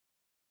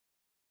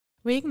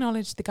We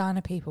acknowledge the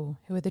Kaurna people,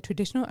 who are the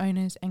traditional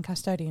owners and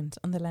custodians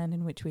on the land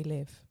in which we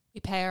live. We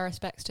pay our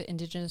respects to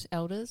Indigenous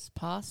elders,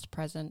 past,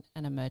 present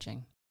and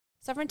emerging.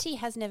 Sovereignty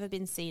has never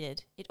been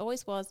ceded. It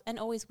always was and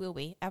always will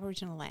be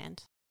Aboriginal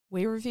land.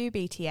 We Review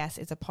BTS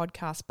is a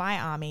podcast by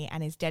ARMY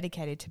and is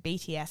dedicated to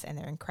BTS and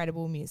their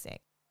incredible music.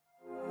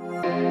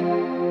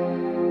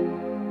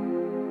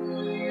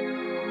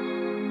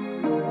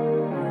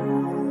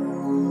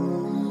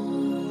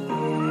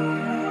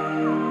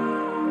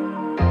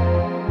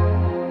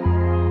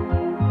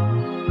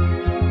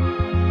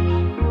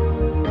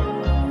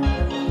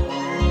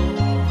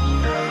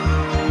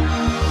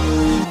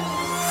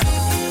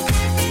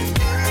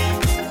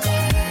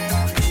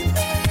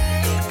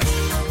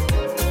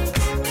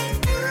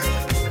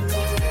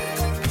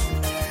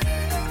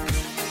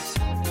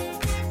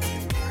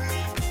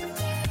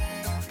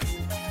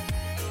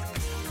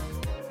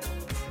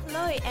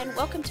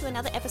 Welcome to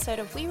another episode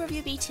of We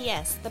Review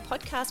BTS, the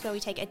podcast where we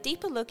take a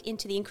deeper look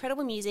into the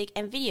incredible music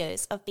and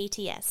videos of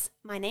BTS.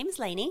 My name is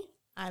Lainey.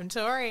 I'm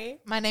Tori.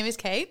 My name is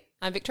Kate.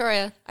 I'm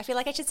Victoria. I feel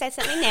like I should say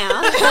something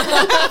now, but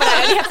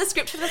I only have the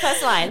script for the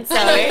first line, so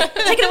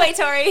take it away,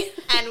 Tori.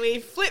 And we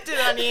flipped it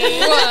on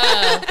you.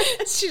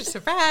 Whoa.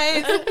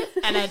 Surprise.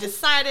 And I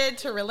decided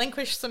to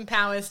relinquish some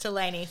powers to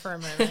Lainey for a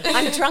moment.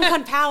 I'm drunk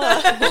on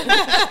power.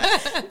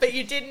 But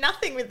you did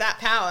nothing with that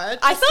power.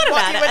 I thought about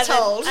what it. you were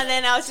told. And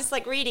then I was just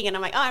like reading, and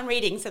I'm like, oh, I'm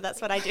reading, so that's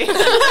what I do.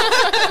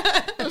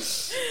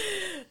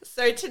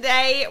 So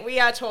today we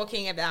are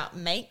talking about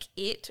Make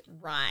It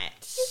Right.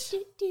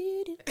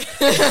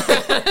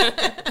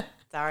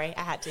 Sorry,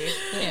 I had to.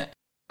 Yeah.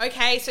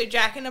 Okay, so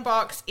Jack in the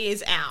Box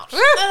is out.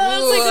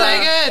 Oh, so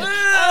good.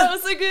 Oh, it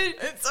was so good.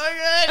 It's so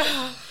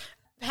good.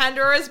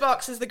 Pandora's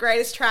Box is the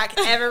greatest track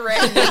ever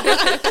written.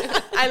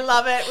 I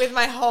love it with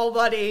my whole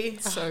body.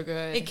 So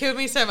good. It killed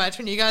me so much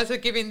when you guys were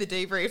giving the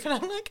debrief and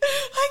I'm like,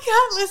 I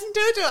can't listen to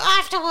it till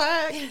after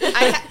work.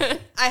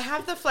 I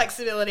have the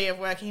flexibility of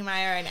working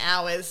my own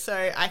hours,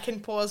 so I can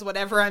pause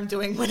whatever I'm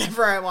doing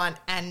whenever I want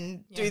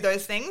and do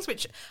those things,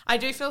 which I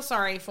do feel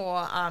sorry for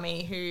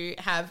ARMY who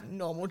have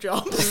normal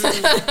jobs. I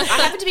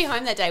happened to be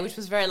home that day, which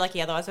was very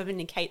lucky. Otherwise, I've been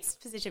in Kate's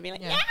position, being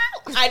like, yeah.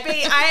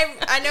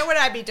 I know what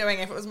I'd be doing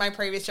if it was my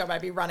previous job. I'd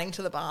be running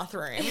to the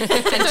bathroom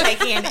and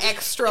taking an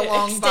extra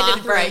long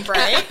Extended bathroom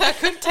break. I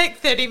couldn't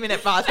take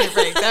 30-minute bathroom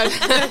break.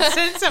 That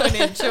send someone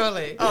in,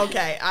 surely.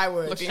 Okay, I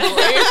would. Looking for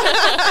you.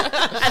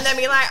 And then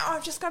be like, oh,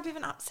 I've just got a bit of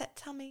an upset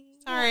tummy.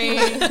 Sorry.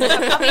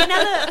 I'll be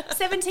another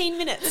 17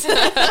 minutes.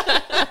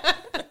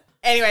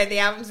 Anyway, the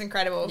album's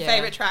incredible. Yeah.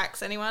 Favorite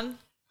tracks, anyone?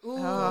 Ooh,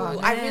 Oh,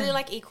 I man. really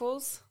like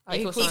Equals.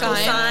 Equal Equal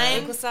Sign.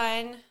 Sign. Equal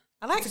Sign.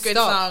 I like It's a good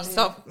Stop. song.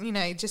 Stop,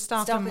 just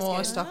start Stop and is more.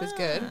 good. Stop is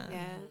good.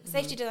 Yeah.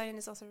 Safety Design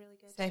is also really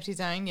good. Safety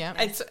Zone, yeah.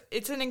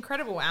 It's an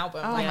incredible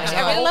album. Oh Like, my the God.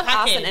 I really whole love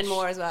package. Arson and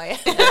more as well, yeah.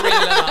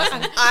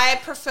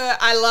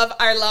 I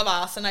love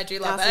Arson. I do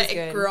love Arson's it.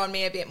 good. It grew on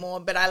me a bit more,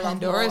 but I love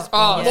Pandora's more.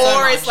 Box. More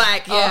So is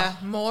like, Yeah,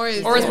 more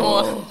is Or is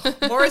more.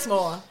 more is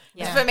more.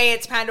 Yeah. For me,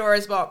 it's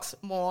Pandora's Box,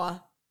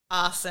 more,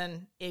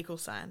 Arson, Equal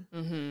Sign.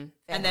 Mm-hmm.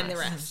 And then the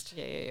nice. rest.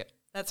 Yeah.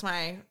 That's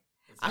my...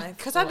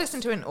 Because I've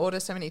listened to it in order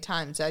so many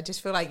times, I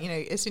just feel like,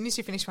 as soon as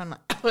you finish one, I'm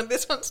like, oh,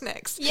 this one's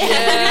next. Yeah.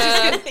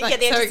 You just get, You get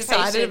the so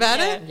excited anticipation, about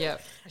yeah. it.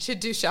 Yep. I should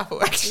do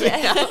shuffle, actually.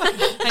 Yeah. Now.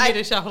 I need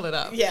to shuffle it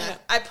up. Yeah,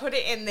 I put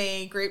it in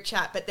the group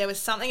chat, but there was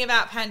something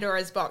about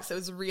Pandora's Box that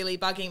was really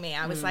bugging me.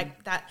 I was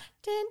like, that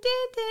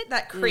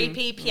that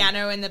creepy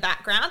piano in the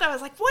background. I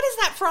was like, what is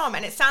that from?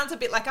 And it sounds a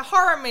bit like a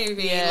horror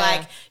movie, Yeah.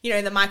 like,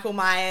 the Michael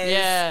Myers.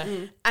 Yeah.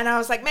 And I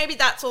was like, maybe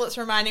that's all it's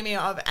reminding me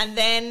of. And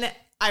then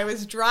I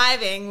was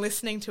driving,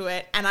 listening to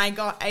it, and I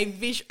got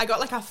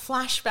like a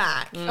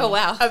flashback Oh,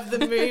 wow. of the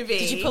movie.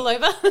 Did you pull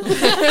over?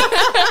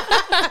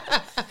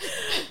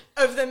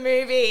 of the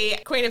movie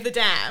Queen of the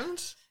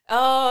Damned.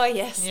 Oh,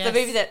 yes. Yes. The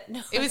movie that...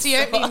 No, It was the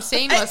opening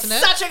scene, wasn't it?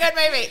 It's such a good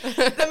movie.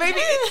 The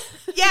movie,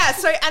 yeah.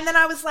 So, and then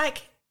I was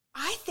like,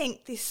 I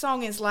think this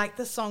song is like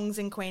the songs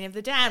in Queen of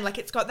the Damned. Like,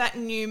 it's got that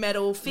new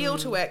metal feel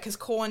to it because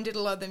Korn did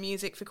a lot of the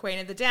music for Queen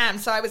of the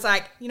Damned. So I was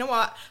like, you know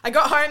what? I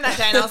got home that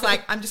day and I was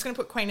like, I'm just going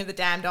to put Queen of the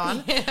Damned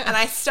on. And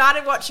I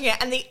started watching it.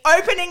 And the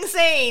opening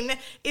scene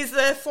is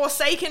the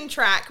Forsaken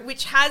track,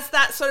 which has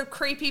that sort of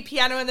creepy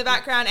piano in the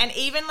background and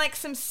even like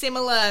some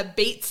similar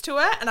beats to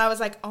it. And I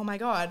was like, oh my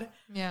God.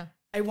 Yeah.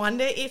 I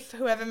wonder if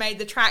whoever made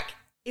the track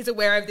is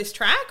aware of this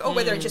track or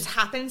whether it just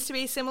happens to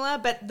be similar,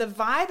 but the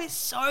vibe is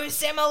so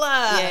similar.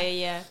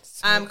 Yeah.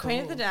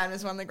 Queen of the Damned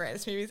is one of the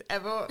greatest movies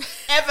ever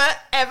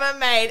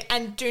made,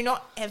 and do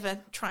not ever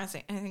try and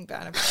say anything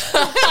bad about it.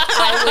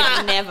 I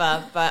would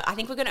never, but I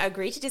think we're going to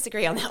agree to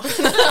disagree on that one.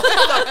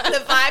 Look,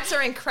 the vibes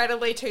are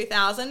incredibly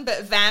 2000,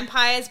 but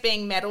vampires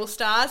being metal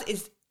stars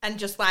and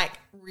just like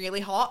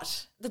really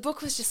hot. The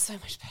book was just so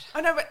much better.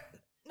 Oh no, but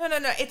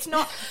no, it's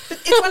not.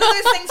 It's one of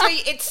those things where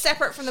it's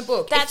separate from the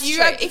book. That's if you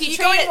true. If If you you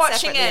go treat in it watching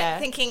separately, it yeah.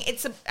 thinking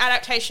it's an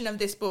adaptation of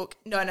this book,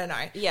 no.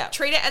 Yeah.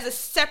 Treat it as a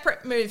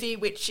separate movie,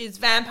 which is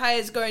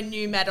vampires go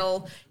new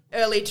metal,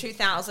 early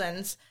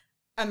 2000s.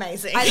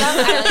 Amazing. I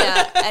love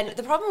Alia, and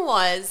the problem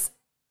was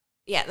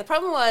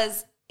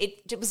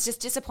it was just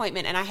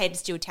disappointment, and I hated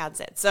Stuart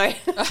Townsend. So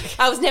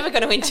I was never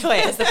going to enjoy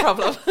it as the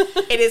problem.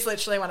 It is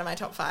literally one of my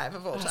top 5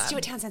 of all time.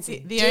 Stuart Townsend's a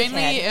The dickhead.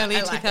 only early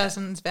I like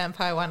 2000s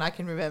vampire one I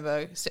can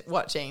remember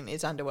watching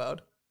is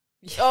Underworld.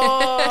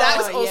 Oh, That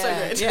was also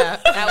yeah. good. Yeah.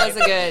 That was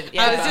a good.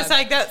 Yeah, I was just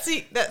like,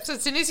 that's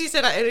as soon as you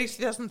said early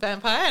 2000s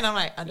vampire, and I'm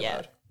like,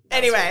 Underworld.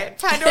 Anyway,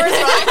 Pandora's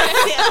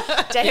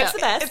Box. Jacob's the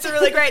best. It's a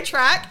really great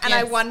track, and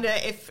I Yes. wonder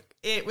if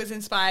it was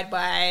inspired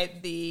by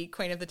the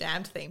Queen of the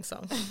Damned theme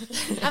song.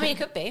 I mean, it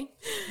could be.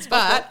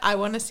 But I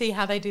want to see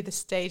how they do the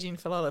staging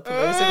for Lollapalooza.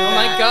 Oh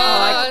my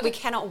God. We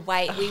cannot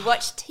wait. We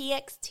watched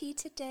TXT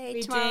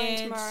today,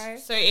 tomorrow.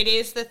 So it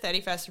is the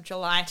 31st of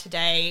July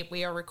today.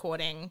 We are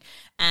recording,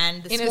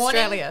 and this In morning,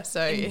 Australia,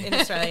 so in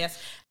Australia,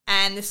 yes.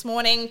 And this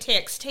morning,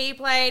 TXT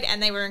played,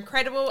 and they were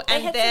incredible. They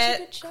And had their such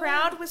a good show.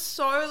 crowd was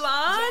so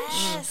large,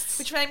 Yes.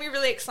 which made me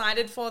really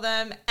excited for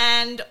them.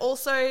 And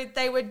also,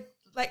 they were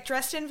like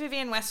dressed in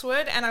Vivienne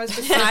Westwood, and I was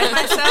beside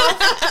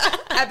myself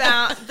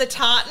about the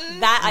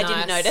tartan. That I Nice.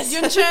 didn't notice.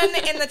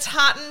 Yunjin in the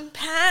tartan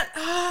pant.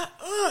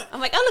 I'm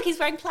like, oh, look, he's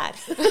wearing plaid.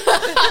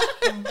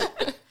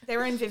 They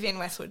were in Vivienne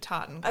Westwood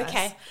tartan. Guys.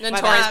 Okay.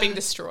 Notorious being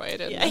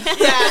destroyed. And Yeah.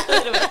 A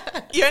little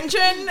bit.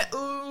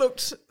 Yunjin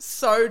looked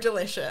so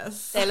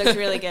delicious. They looked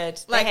really good.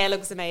 Their Like, hair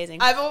looks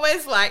amazing. I've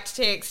always liked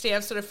TXT.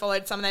 I've sort of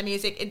followed some of their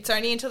music. It's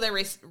only until their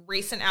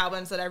recent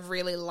albums that I've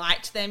really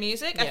liked their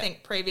music. I Yeah.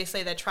 think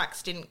previously their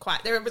tracks didn't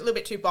quite, they were a little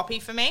bit too boppy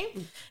for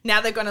me.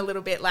 Now they've gone a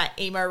little bit like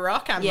emo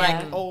rock. I'm Yeah.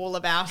 like all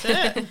about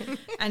it.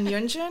 And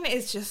Yunjin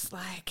is just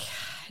like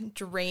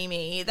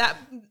dreamy. That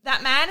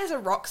man is a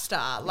rock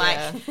star.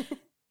 Like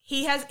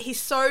he's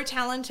so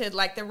talented,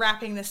 like the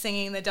rapping, the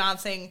singing, the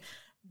dancing,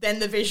 then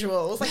the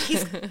visuals. Like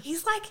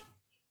he's like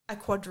a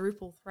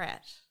quadruple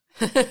threat.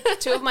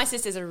 Two of my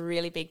sisters are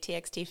really big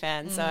TXT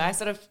fans, so I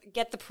sort of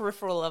get the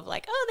peripheral of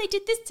like, oh, they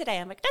did this today.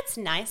 I'm like, that's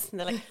nice. And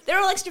they're like, they're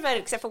all extroverted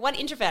except for one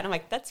introvert. I'm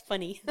like, that's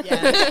funny. Yeah,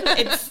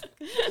 it's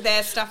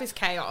their stuff is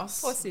chaos.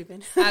 Poor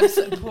Subin.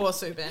 Absolutely, poor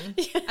Subin,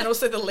 and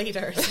also the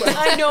leader as well.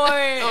 I know.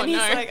 And he's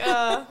no. like,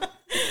 oh.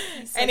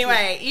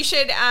 Anyway, you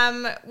should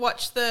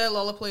watch the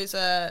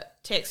Lollapalooza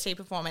TXT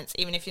performance,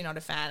 even if you're not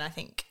a fan. I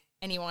think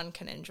anyone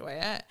can enjoy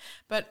it.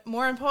 But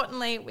more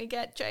importantly, we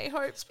get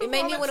J-Hope's It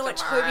made me want to watch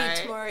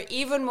Hobie tomorrow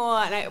even more,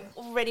 and I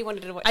already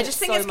wanted to watch I just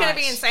think so it's going to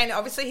be much. insane.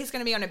 Obviously, he's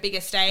going to be on a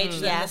bigger stage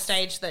than the Yes.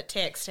 stage that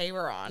TXT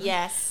were on.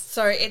 Yes.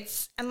 So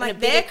it's, and And like a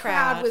bigger their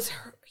crowd crowd. was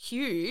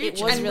huge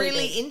It was and really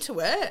really big. into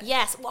it.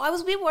 Yes. Well, I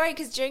was a bit worried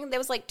because there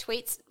was like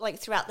tweets like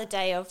throughout the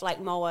day of like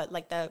Moa,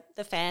 like the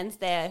fans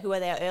there who were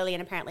there early,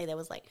 and apparently there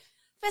was like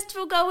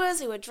festival goers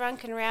who were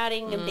drunk and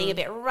rowdying and being a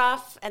bit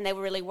rough, and they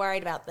were really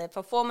worried about the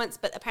performance,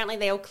 but apparently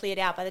they all cleared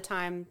out by the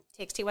time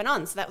TXT went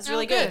on, so that was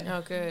really good.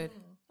 Oh, good.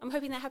 I'm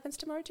hoping that happens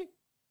tomorrow too.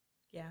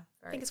 Yeah,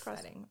 very Fingers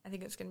crossed. exciting. I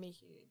think it's going to be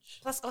huge.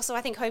 Plus, also,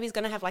 I think Hobie's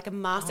going to have like a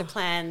master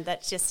plan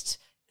that's just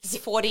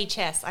 40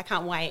 chess. I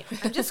can't wait.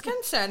 I'm just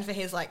concerned for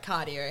his like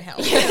cardio health.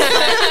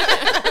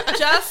 Like,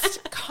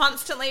 just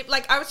constantly,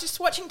 like I was just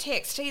watching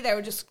TXT. They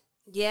were just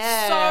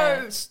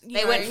Yeah. so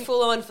They went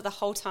full on for the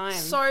whole time.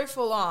 so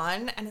full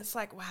on, and it's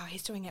like, wow,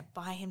 he's doing it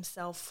by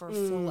himself for a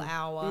full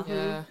hour.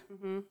 Yeah.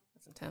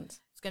 That's intense.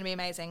 It's going to be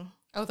amazing.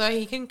 Although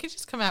he could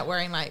just come out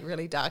wearing like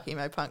really dark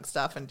emo punk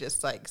stuff and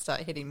just like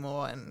start hitting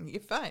more, and you're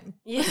fine.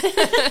 Yeah.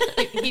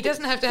 He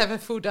doesn't have to have a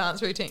full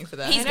dance routine for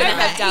that. He's I gonna know,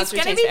 have but dance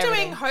he's going to routines be for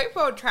doing everything. Hope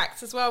World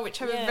tracks as well, which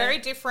have a Yeah. very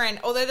different.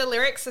 Although the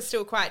lyrics are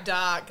still quite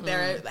dark,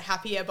 they're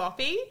happier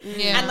boppy.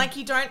 Yeah. And like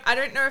I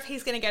don't know if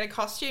he's going to get a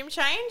costume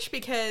change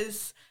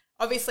because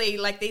obviously,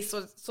 like these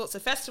sorts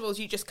of festivals,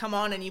 you just come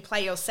on and you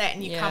play your set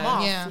and you come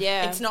off. Yeah.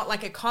 Yeah. It's not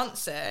like a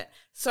concert,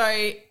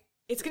 so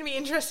it's going to be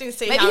interesting to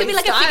see Maybe how he'll be he's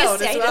like a figure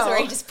styled as skaters well. where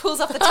he just pulls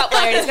off the top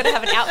layer and he's going to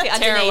have an outfit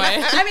Tearaway.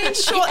 underneath. I mean,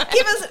 sure.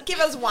 Give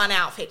us one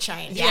outfit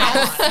change. Yeah.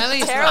 Come on. At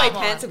least Tearaway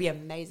one. pants will be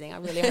amazing. I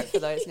really hope for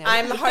those now.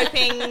 I'm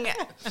hoping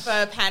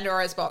for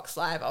Pandora's Box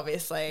Live,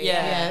 obviously.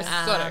 Yeah.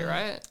 Yeah, got it,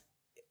 right?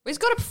 Well, he's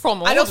got to perform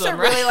all I'd of also them,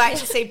 right? really like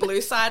to see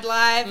Blue Side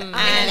live and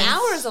I mean, an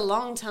hour is a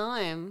long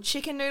time.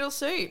 chicken noodle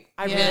soup.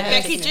 I Yeah. really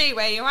hope Becky they do. G,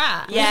 where you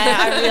at? Yeah,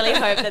 I really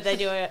hope that they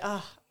do it.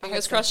 Oh,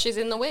 Fingers crossed she's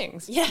in the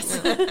wings. yes.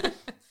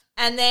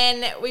 And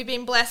then we've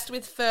been blessed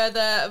with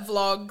further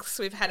vlogs.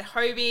 We've had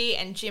Hobie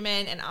and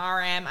Jimin and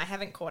RM. I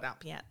haven't caught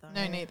up yet though.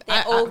 No, neither.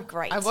 They're all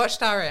great. I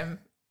watched RM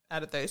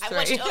out of those I three.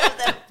 watched all of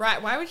them.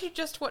 Right, why would you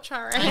just watch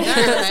RM?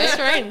 That's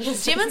strange.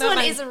 Jimin's not one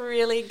my- is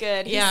really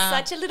good. He's Yeah.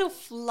 such a little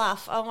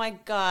fluff. Oh my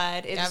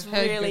god, it's I've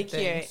heard really good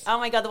cute. things. Oh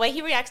my god, the way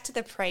he reacts to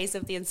the praise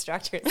of the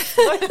instructor is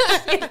so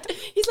cute.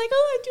 He's like,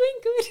 "Oh, I'm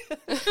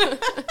doing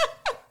good."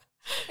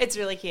 It's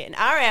really cute. And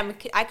RM,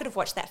 I could have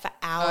watched that for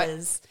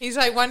hours. He's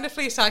like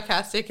wonderfully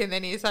sarcastic, and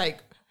then he's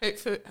like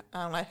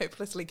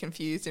hopelessly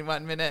confused in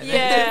 1 minute.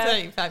 Yeah. It's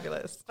like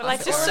fabulous. But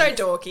like, Just so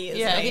dorky, isn't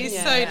yeah, he? he's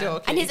Yeah. so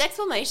dorky. And his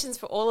explanations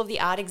for all of the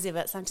art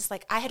exhibits, I'm just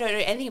like, I don't know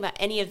anything about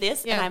any of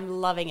this, and Yeah.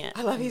 I'm loving it.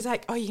 I love he's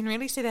like, oh, you can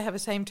really see they have the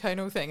same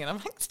tonal thing. And I'm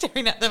like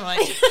staring at them like,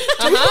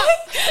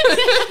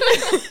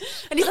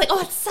 And he's like, oh,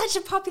 it's such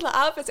a popular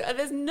art festival, and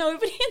there's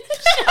nobody in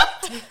the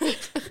shop.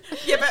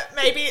 Yeah, but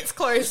maybe it's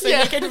close so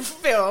Yeah. you can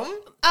film.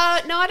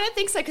 No, I don't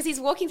think so because he's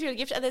walking through the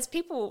gift and there's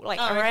people like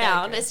okay,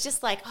 around. good. It's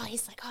just like,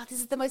 he's like, this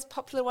is the most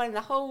popular one in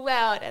the whole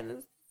world. And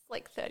there's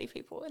like 30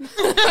 people.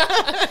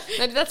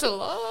 Maybe that's a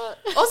lot.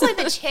 Also,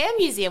 the chair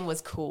museum was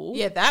cool.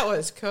 Yeah, that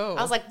was cool.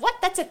 I was like, what?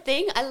 That's a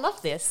thing? I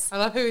love this. I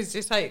love who was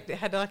just like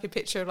had like a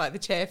picture of like the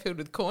chair filled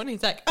with corn.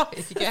 He's like, oh,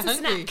 if you get It's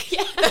a hungry. snack.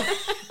 Yeah.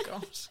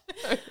 Gosh.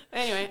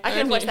 Anyway, I could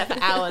have watched that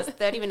for hours.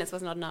 30 minutes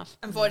was not enough.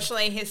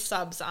 Unfortunately, his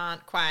subs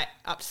aren't quite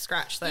up to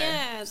scratch though.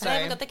 Yeah, So, they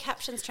haven't got the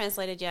captions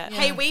translated yet.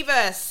 hey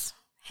Weverse,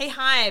 hey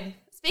Hybe,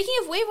 Speaking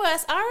of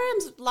Weverse,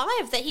 RM's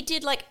live that he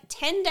did like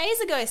 10 days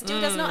ago still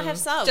does not have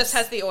subs. just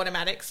has the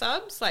automatic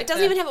subs. Like It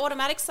doesn't even have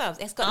automatic subs.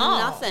 It's got Oh.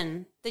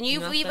 nothing. The new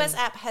Nothing. Weverse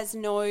app has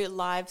no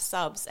live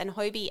subs, and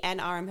Hobie and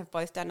RM have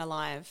both done a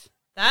live.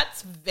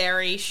 That's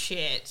very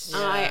shit.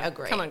 I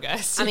agree. Come on,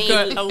 guys. I You've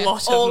mean, got a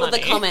lot all of of the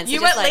money. comments. You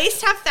are just at like,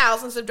 least have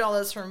thousands of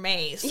dollars from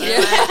me. So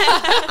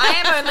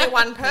I am only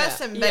one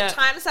person, but Yeah.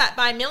 times that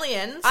by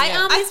millions.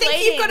 I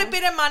think you've got a waiting.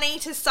 bit of money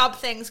to sub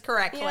things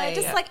correctly. Yeah,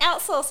 just like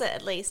outsource it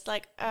at least.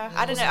 Like,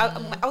 I don't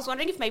know. I was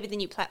wondering if maybe the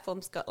new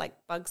platform's got like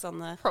bugs on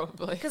the.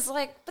 Probably. Because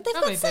like, but they've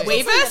Probably got do.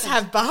 subs. Weverse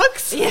have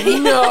bugs.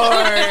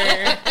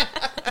 No.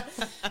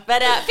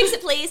 But fix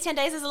it please. 10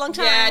 days is a long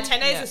time. Yeah, 10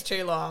 days Yeah. is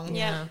too long.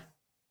 Yeah.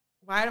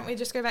 Why don't we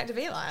just go back to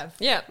VLive?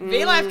 Yeah.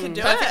 VLive can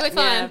do Perfectly it.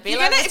 fine. Yeah, If you're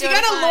VLive is if you're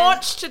doing gonna fine.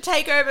 launch to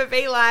take over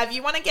VLive,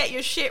 you want to get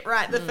your shit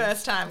right the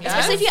first time, guys.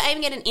 Especially if you're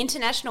aiming at an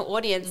international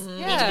audience, you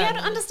need to be able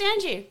to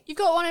understand you. You've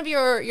got one of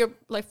your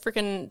like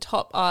freaking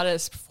top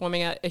artists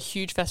performing at a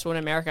huge festival in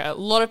America. A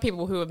lot of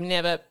people who have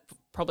never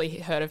probably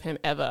heard of him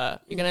ever.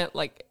 You're gonna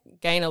like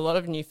gain a lot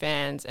of new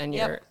fans, and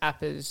your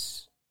app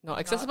is not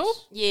accessible.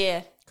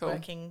 Yeah. Cool.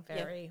 working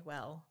very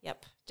well.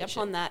 Yep. Jump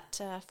on that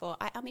for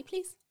iArmy,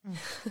 please.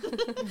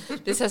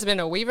 This has been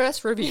a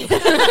Weverse review.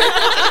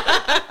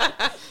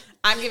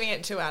 I'm giving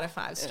it 2 out of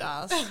 5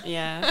 stars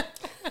Yeah.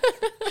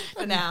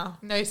 for now.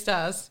 No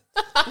stars.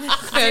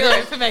 Further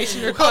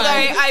information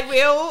required.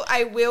 Although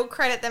I will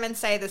credit them and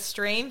say the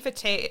stream for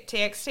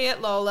TXT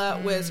at Lola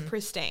was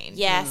pristine.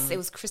 Yes, it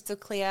was crystal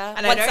clear.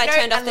 And Once don't I know-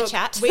 turned off and the look,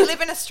 chat. We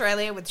live in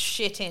Australia with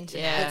shit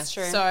internet. Yeah. That's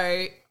true.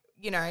 So,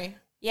 you know,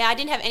 Yeah, I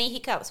didn't have any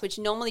hiccups, which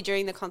normally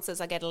during the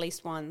concerts I get at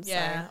least one.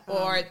 yeah. So,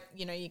 Or,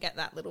 you know, you get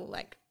that little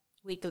like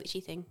weird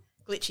glitchy thing.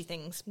 glitchy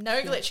things.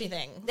 No glitchy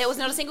thing. There was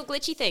not a single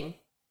glitchy thing.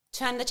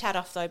 Turn the chat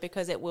off though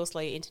because it will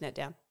slow your internet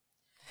down.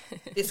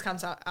 This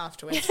comes out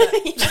afterwards. but-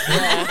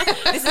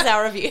 This is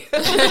our review.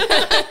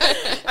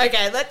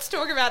 Okay, let's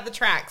talk about the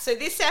track. So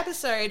this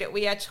episode,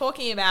 we are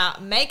talking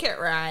about Make It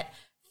Right,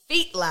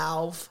 Feet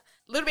Lauv.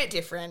 A little bit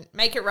different.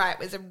 Make It Right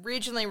was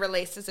originally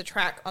released as a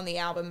track on the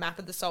album Map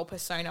of the Soul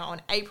Persona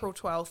on April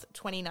 12th,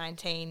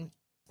 2019.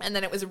 And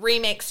then it was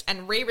remixed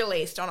and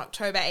re-released on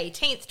October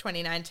 18th,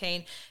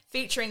 2019,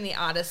 featuring the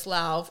artist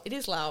Lauv. It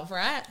is Lauv,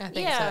 right? I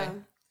think Yeah. so.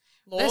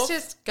 Lauv? Let's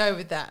just go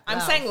with that. I'm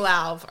Lauv. saying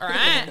Lauv, all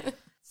right?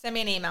 Send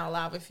me an email,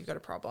 Lauv, if you've got a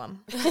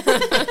problem.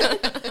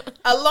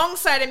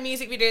 Alongside a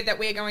music video that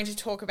we're going to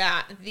talk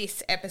about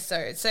this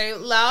episode. So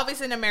Lauv is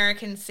an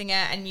American singer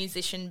and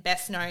musician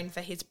best known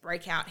for his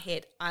breakout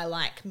hit, I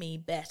Like Me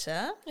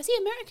Better. Is he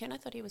American? I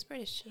thought he was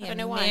British. I don't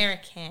know why.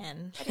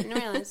 American. I didn't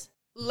realize.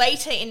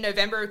 Later in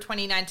November of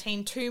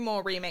 2019, 2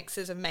 more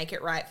remixes of Make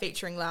It Right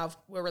featuring Lauv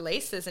were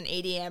released. There's an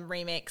EDM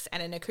remix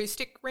and an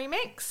acoustic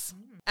remix.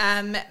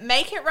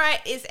 Make It Right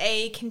is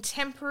a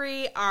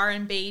contemporary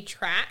R&B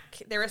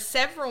track. There are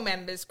several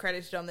members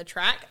credited on the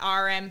track.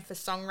 RM for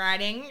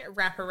songwriting,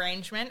 rap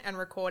arrangement and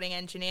recording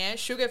engineer,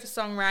 Sugar for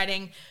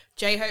songwriting,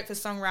 J-Hope for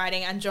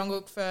songwriting and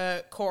Jungkook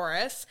for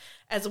chorus,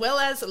 as well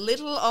as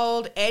little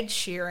old Ed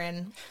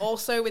Sheeran,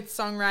 also with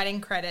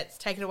songwriting credits.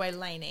 Take it away,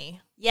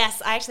 Lainey.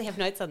 Yes, I actually have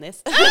notes on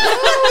this.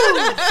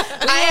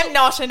 I am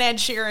not an Ed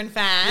Sheeran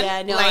fan.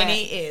 Yeah, no,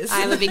 Lainey is.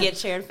 I'm a big Ed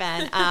Sheeran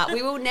fan.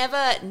 We will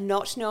never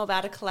not know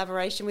about a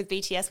collaboration with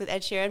BTS with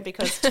Ed Sheeran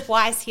because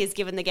twice he has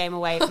given the game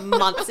away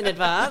months in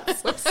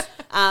advance.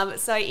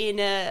 So in,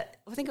 I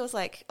think it was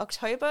like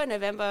October,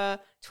 November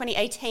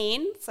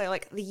 2018, so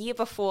like the year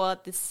before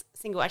this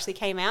single actually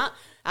came out,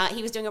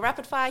 he was doing a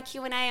rapid fire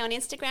Q&A on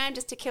Instagram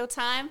just to kill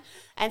time.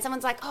 And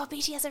someone's like, oh,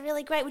 BTS are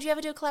really great. Would you ever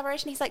do a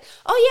collaboration? He's like,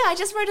 oh yeah, I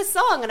just wrote a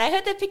song and I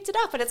heard they picked it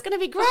up and it's going to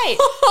be great.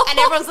 And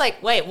everyone's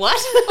like, wait, what?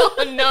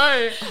 Oh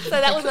no. So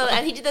that was,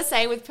 and he did the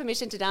same with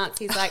Permission to Dance.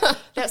 He's like,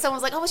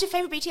 someone's like, oh, what's your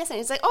favorite BTS? And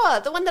he's like,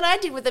 oh, the one that I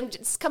did with them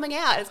is coming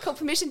out. It's called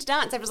Permission to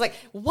Dance. Everyone's like,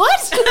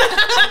 what?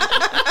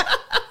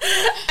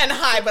 And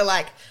Hybe were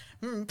like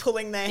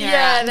pulling their hair out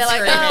Yeah, and they're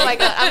like, screaming. oh my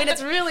God. I mean,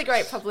 it's really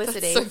great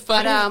publicity. That's so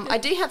funny. But I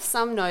do have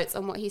some notes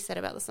on what he said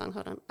about the song.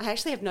 Hold on. I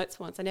actually have notes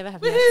once. I never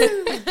have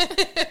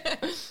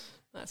notes.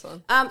 Nice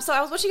one. So I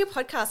was watching a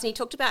podcast and he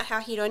talked about how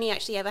he'd only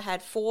actually ever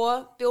had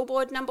 4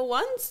 Billboard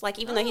 #1s. Like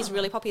even though he's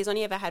really popular, he's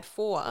only ever had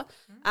 4.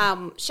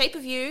 Shape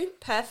of You,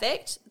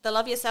 Perfect, The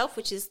Love Yourself,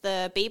 which is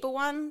the Bieber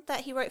one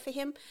that he wrote for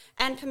him,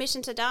 and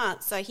Permission to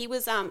Dance. So he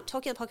was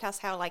talking on the podcast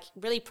how like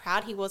really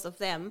proud he was of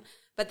them.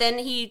 But then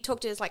he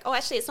talked to us like, oh,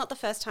 actually, it's not the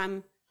first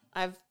time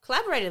I've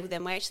collaborated with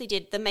them. I actually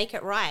did the Make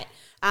It Right,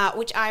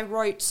 which I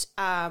wrote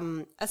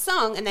a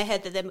song, and they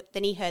heard that.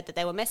 Then he heard that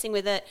they were messing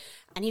with it,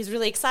 and he was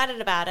really excited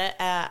about it.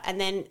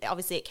 And then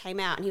obviously it came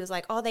out, and he was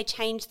like, "Oh, they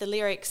changed the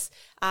lyrics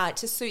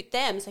to suit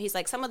them." So he's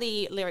like, some of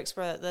the lyrics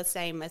were the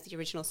same as the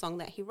original song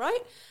that he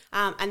wrote,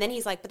 and then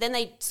he's like, but then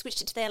they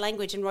switched it to their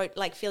language and wrote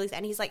like feelings.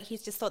 And he's like,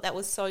 he's just thought that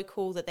was so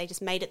cool that they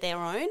just made it their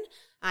own.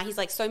 He's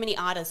like, so many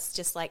artists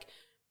just like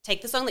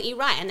take the song that you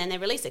write and then they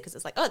release it because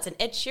it's like, oh, it's an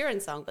Ed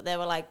Sheeran song. But they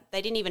were like,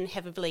 they didn't even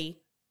heavily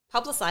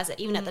publicize it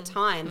even at the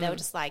time. They were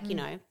just like, you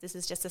know, this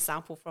is just a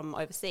sample from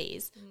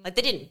overseas. Like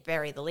they didn't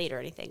bury the lead or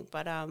anything.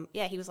 But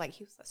yeah, he was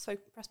so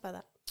impressed by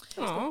that.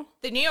 Aw.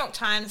 The New York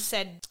Times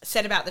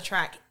said about the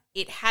track,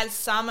 it has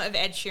some of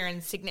Ed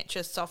Sheeran's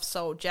signature soft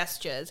soul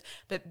gestures,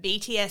 but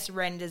BTS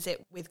renders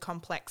it with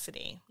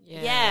complexity.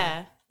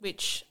 Yeah.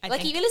 Which I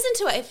Like think... if you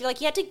listen to it, if like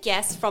you had to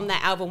guess from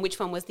that album which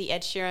one was the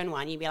Ed Sheeran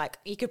one, you'd be like,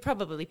 you could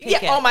probably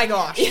pick it. Oh my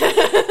gosh. Yeah.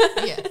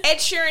 Ed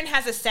Sheeran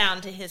has a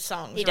sound to his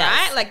songs, He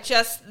right? does. Like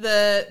just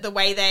the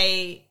way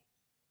they...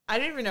 I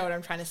don't even know what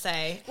I'm trying to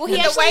say. Well, the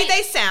he way actually-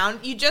 they sound,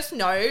 you just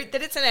know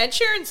that it's an Ed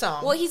Sheeran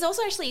song. Well, he's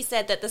also actually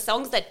said that the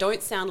songs that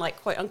don't sound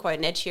like quote unquote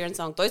an Ed Sheeran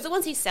song, those are the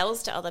ones he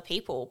sells to other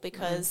people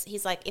because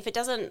he's like, if it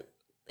doesn't,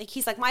 like,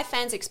 he's like, my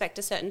fans expect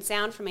a certain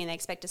sound from me and they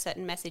expect a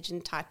certain message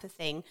and type of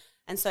thing.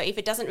 And so if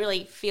it doesn't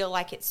really feel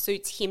like it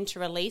suits him to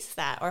release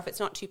that, or if it's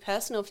not too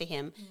personal for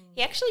him,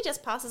 he actually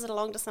just passes it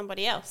along to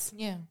somebody else.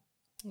 Yeah.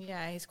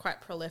 Yeah, he's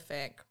quite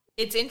prolific.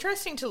 It's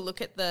interesting to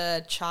look at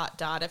the chart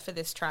data for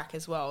this track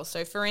as well.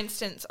 So, for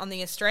instance, on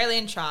the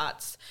Australian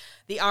charts,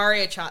 the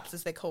ARIA charts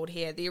as they're called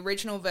here, the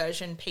original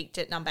version peaked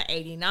at number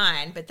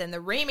 89, but then the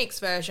remix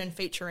version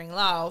featuring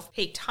Love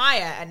peaked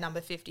higher at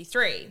number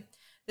 53.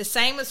 The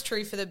same was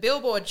true for the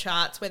Billboard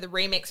charts where the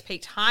remix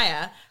peaked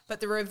higher, but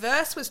the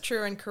reverse was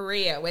true in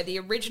Korea where the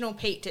original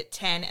peaked at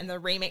 10 and the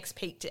remix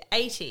peaked at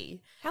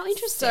 80. How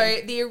interesting. So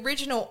the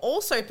original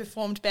also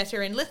performed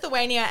better in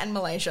Lithuania and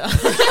Malaysia.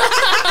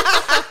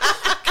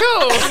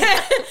 Cool.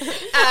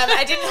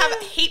 I didn't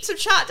have heaps of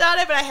chart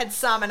data, but I had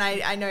some, and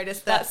I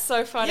noticed that. That's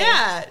so funny.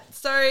 Yeah.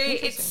 So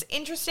it's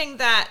interesting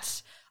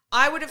that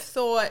I would have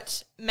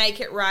thought Make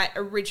It Right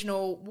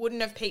original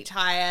wouldn't have peaked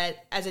higher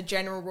as a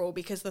general rule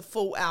because the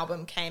full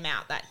album came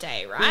out that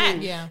day, right?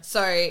 Yeah.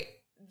 So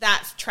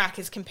that track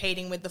is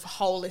competing with the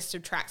whole list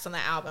of tracks on the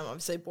album,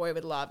 obviously Boy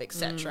With Love,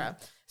 etc.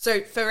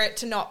 So for it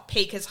to not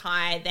peak as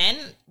high then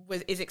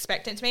is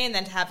expectant to me, and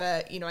then to have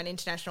an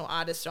international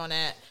artist on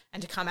it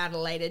and to come out at a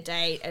later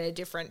date at a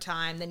different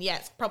time, then yeah,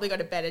 it's probably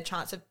got a better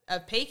chance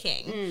of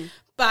peaking.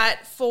 But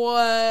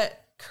for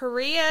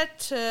Korea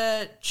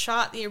to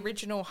chart the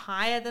original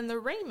higher than the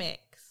remix.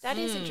 That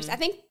is interesting. I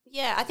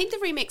think the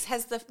remix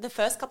has the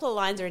first couple of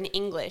lines are in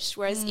English,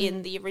 whereas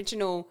in the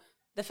original,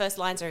 the first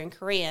lines are in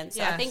Korean.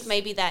 So I think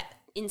maybe that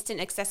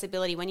instant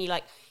accessibility when you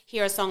like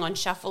hear a song on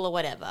shuffle or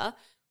whatever,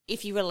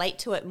 if you relate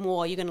to it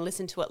more, you're going to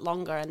listen to it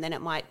longer and then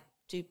it might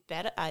do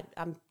better.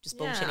 I'm just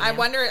bullshitting. I now.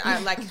 wonder,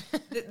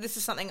 this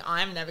is something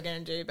I'm never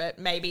going to do, but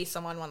maybe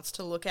someone wants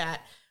to look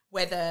at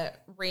whether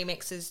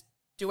remixes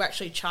do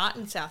actually chart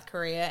in South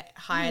Korea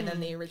higher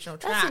than the original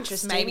tracks.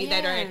 interesting, Maybe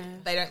yeah.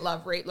 they don't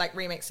love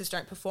remixes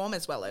don't perform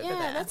as well over Yeah,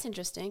 there. that's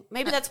interesting.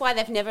 Maybe that's why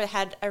they've never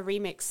had a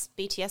remix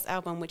BTS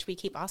album, which we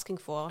keep asking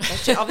for. They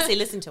should obviously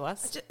listen to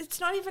us. It's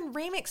not even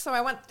remix, though.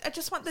 I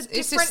just want the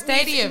It's a different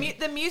stadium.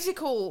 the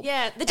musical.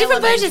 Yeah, the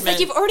different versions that arrangement.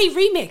 you've already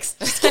remixed.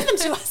 Just give them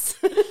to us.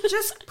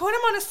 Just put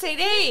them on a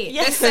CD.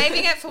 Yeah. They're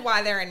saving it for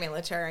why they're in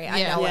military. I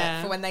Yeah. know Yeah.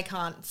 it, for when they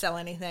can't sell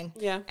anything.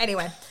 Yeah.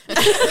 Anyway.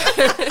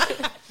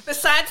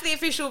 Besides the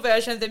official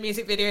version of the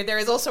music video, there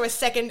is also a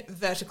second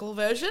vertical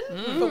version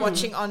for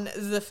watching on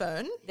the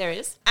phone. There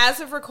is.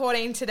 As of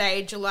recording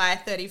today, July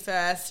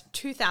 31st,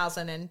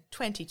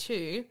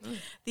 2022,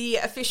 the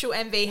official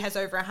MV has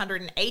over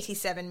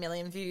 187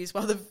 million views,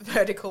 while the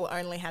vertical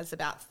only has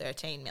about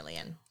 13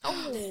 million.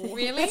 Oh,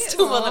 really? That's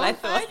still more than I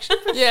thought.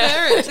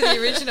 Compare it to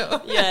the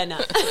original. Yeah, no.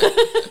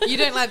 You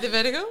don't like the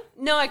vertical?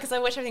 No, because I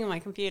watch everything on my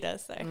computer,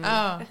 so. Oh,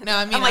 no,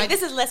 I mean, I'm like,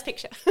 this is less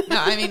picture.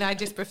 I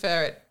just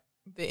prefer it,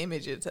 the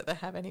images that they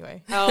have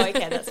anyway. Oh,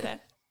 okay, that's fair.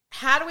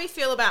 How do we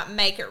feel about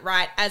Make It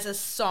Right as a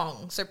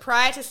song? So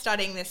prior to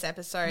studying this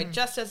episode,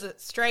 just as a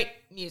straight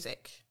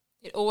music.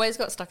 It always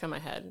got stuck in my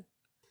head.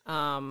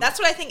 That's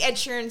what I think Ed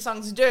Sheeran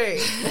songs do.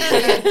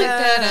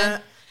 I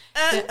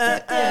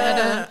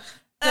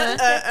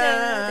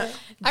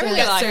really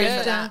like Sorry it.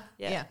 for that.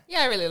 Yeah. Yeah,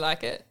 I really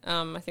like it.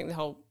 I think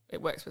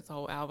it works with the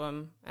whole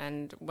album.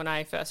 And when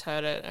I first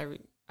heard it,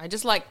 I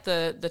just like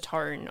the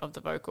tone of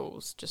the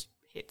vocals. Just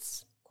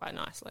hits quite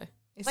nicely.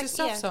 It's Like, a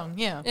soft yeah. song,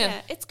 yeah.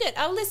 Yeah, it's good.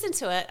 I'll listen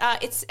to it.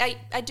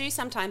 I do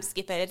sometimes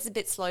skip it. It's a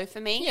bit slow for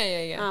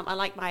me. Yeah. I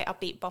like my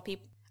upbeat, boppy.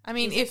 I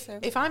mean,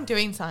 if I'm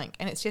doing something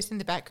and it's just in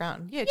the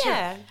background, chill.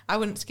 Yeah. I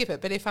wouldn't skip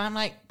it. But if I'm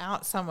like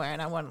out somewhere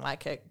and I want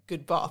like a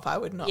good bop, I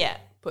would not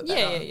put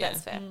that on. Yeah.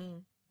 That's fair.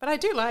 But I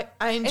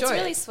enjoy It's it.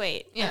 really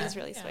sweet. Yeah. It is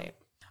really sweet.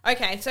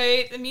 Okay, so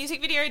the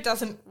music video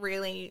doesn't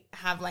really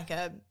have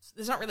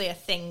there's not really a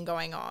thing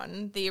going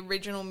on. The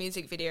original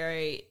music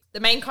video, the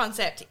main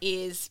concept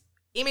is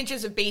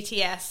images of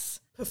BTS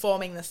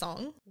performing the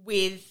song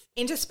with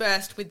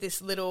interspersed with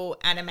this little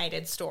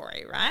animated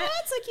story, right?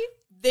 That's so cute.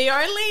 The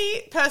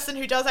only person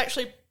who does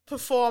actually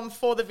perform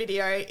for the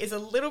video is a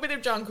little bit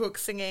of Jungkook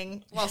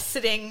singing while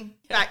sitting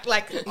back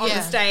like on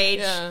the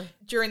stage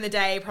during the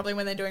day, probably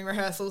when they're doing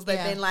rehearsals. They've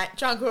been like,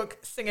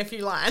 Jungkook, sing a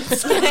few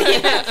lines.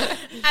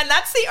 And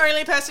that's the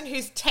only person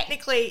who's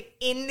technically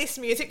in this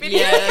music video.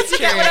 Yeah, that's you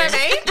get true. what I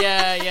mean?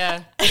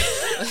 Yeah.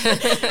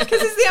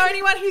 Because it's the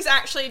only one who's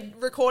actually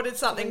recorded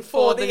something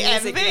for the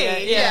music MV. video.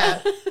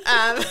 Yeah.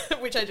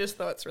 Which I just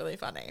thought's really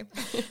funny.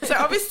 So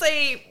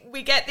obviously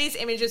we get these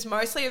images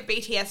mostly of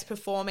BTS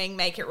performing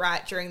Make It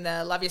Right during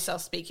the Love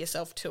Yourself, Speak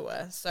Yourself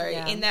tour. So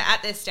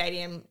at their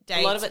stadium dates.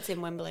 A lot of it's in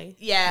Wembley.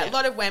 Yeah, a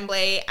lot of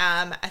Wembley.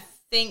 I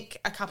think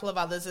a couple of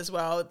others as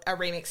well are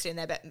remixed in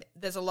there, but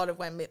there's a lot of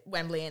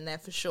Wembley in there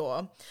for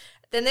sure.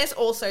 Then there's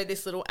also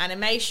this little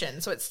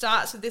animation. So it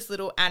starts with this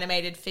little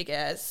animated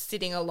figure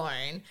sitting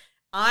alone.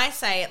 I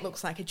say it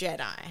looks like a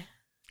Jedi.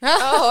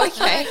 Oh,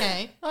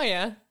 okay. Oh,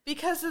 yeah.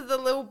 Because of the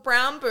little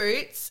brown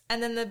boots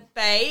and then the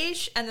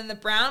beige and then the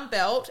brown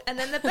belt and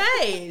then the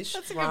beige.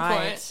 That's a good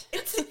point.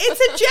 It's a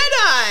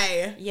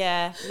Jedi.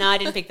 Yeah. No, I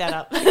didn't pick that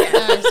up.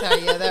 Oh,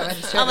 sorry, yeah, that went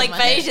straight I'm over like, my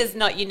beige head. is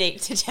not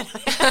unique to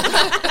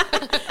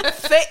Jedi.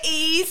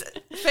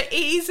 For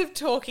ease of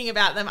talking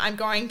about them, I'm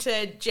going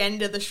to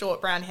gender the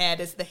short brown haired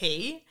as the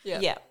he.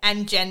 Yeah.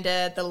 And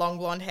gender the long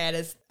blonde haired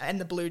as and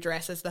the blue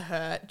dress as the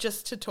her,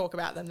 just to talk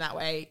about them that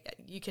way.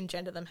 You can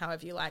gender them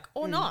however you like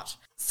or not.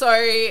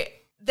 So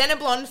then a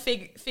blonde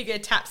figure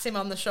taps him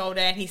on the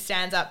shoulder and he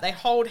stands up. They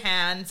hold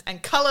hands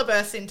and colour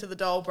bursts into the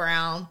dull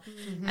brown.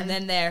 And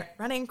then they're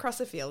running across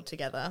a field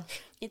together.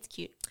 It's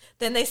cute.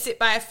 Then they sit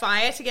by a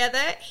fire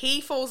together.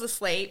 He falls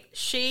asleep.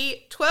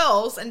 She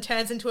twirls and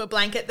turns into a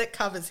blanket that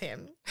covers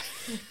him.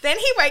 Then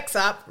he wakes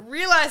up,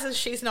 realizes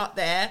she's not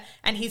there,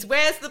 and he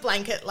wears the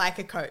blanket like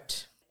a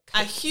coat.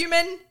 A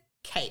human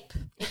cape.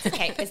 It's a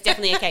cape. It's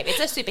definitely a cape. It's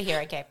a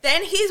superhero cape.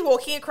 Then he's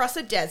walking across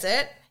a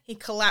desert. He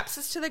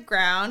collapses to the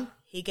ground.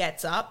 He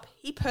gets up.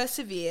 He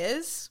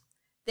perseveres.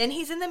 Then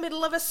he's in the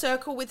middle of a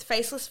circle with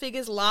faceless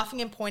figures laughing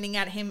and pointing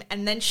at him,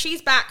 and then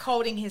she's back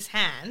holding his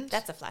hand.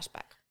 That's a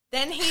flashback.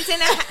 Then he's in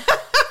a...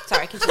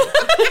 Sorry, continue.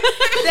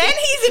 Then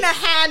he's in a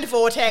hand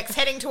vortex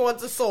heading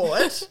towards a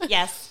sword.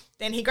 Yes.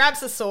 Then he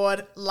grabs the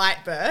sword, light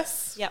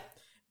bursts. Yep.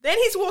 Then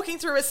he's walking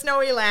through a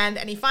snowy land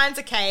and he finds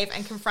a cave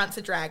and confronts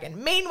a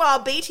dragon.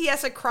 Meanwhile,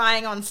 BTS are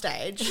crying on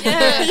stage.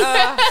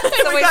 Yeah.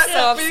 It's we always got,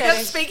 so we got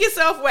upsetting. Speak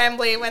Yourself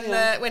Wembley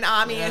when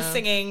ARMY is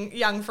singing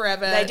Young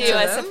Forever. They do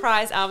to a them.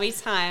 surprise army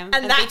time,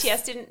 and that's-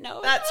 BTS didn't know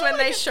it. That's when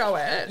they show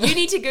it. You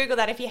need to Google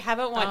that if you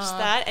haven't watched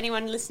that.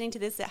 Anyone listening to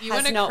this that You has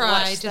want to not cry,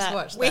 watched just that.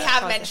 watch We that.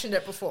 have mentioned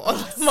it before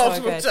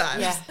multiple good.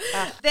 times.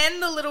 Yeah. Then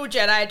the little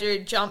Jedi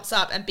dude jumps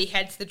up and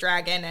beheads the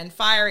dragon and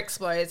fire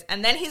explodes.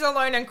 And then he's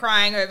alone and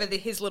crying over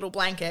his little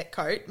blanket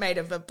coat made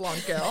of a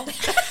blonde girl.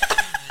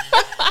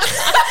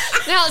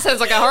 Now it sounds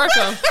like a horror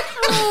film.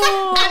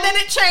 And then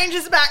it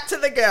changes back to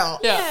the girl.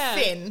 Yeah.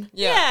 Finn.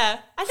 Yeah.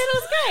 I thought it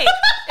was great.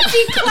 It's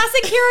the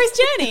classic hero's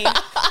journey.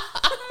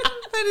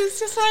 But it's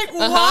just like,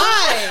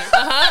 why?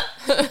 I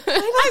thought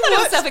it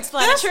was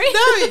self-explanatory.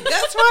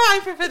 That's why I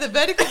prefer the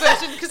vertical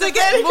version, because I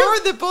get more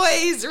of the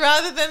boys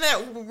rather than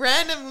that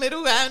random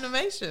little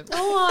animation.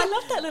 Oh, I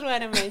love that little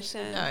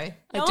animation. No. I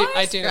do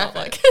not Scrap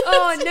like it.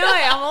 Oh, no,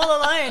 I'm all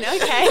alone.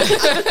 Okay.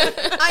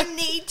 I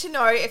need to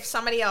know if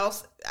somebody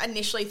else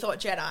initially thought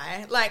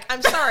Jedi. Like,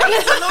 I'm sorry. He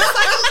looks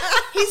like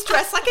he's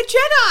dressed like a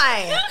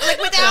Jedi.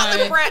 Like, without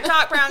the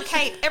dark brown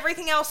cape,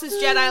 everything else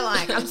is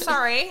Jedi-like. I'm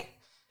sorry.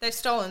 They've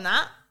stolen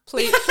that.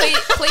 Please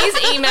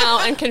email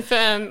and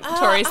confirm Tori's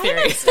I don't know,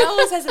 theory. Star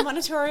Wars has a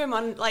moratorium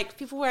on like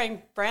people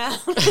wearing brown.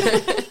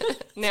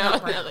 Now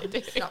Brown. they do.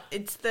 It's not-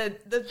 It's the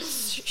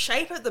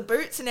shape of the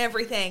boots and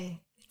everything.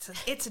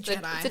 It's a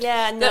Jedi.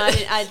 Yeah, no, I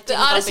didn't The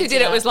artist who bump into did it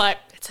that. was like,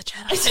 it's a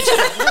Jedi.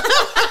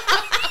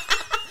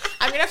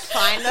 I'm going to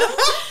find them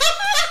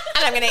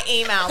and I'm going to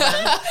email them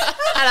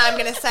and I'm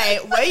going to say,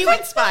 were you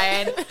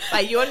inspired by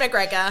Ewan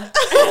McGregor?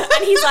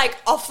 And he's like,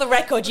 off the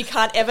record, you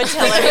can't ever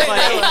tell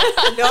everybody.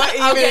 Not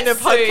I'll even in a get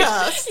sued.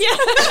 podcast. Yeah.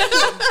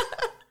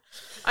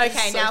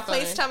 Okay, So now funny.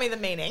 please tell me the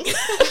meaning.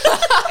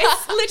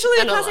 It's literally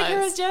a classic Analyze.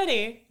 hero's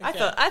journey. I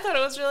thought it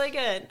was really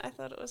good. I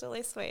thought it was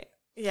really sweet.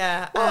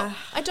 Yeah. Well,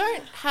 I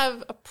don't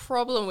have a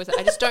problem with it.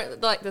 I just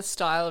don't like the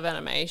style of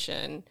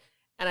animation.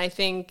 And I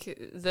think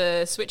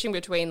the switching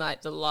between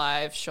like the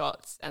live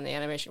shots and the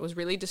animation was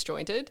really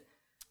disjointed.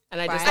 And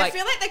I just I like,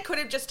 feel like they could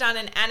have just done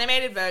an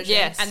animated version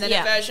Yes, and then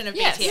yeah. a version of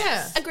Yes. BTS.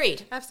 Yeah.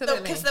 Agreed.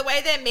 Absolutely. Because the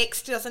way they're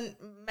mixed doesn't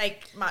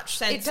make much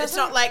sense. It's doesn't-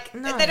 not like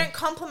no. they don't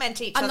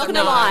complement each I'm other. not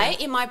going to lie.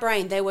 In my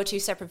brain, there were two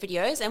separate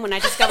videos. And when I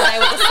discovered they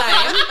were the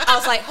same, I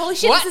was like, holy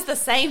shit, What? this is the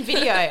same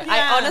video.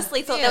 I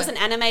honestly thought there was an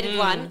animated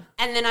one.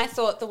 And then I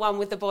thought the one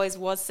with the boys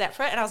was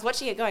separate. And I was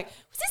watching it going,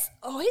 was this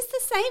always the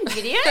same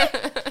video?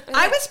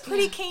 I was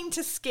pretty keen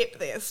to skip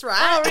this, right?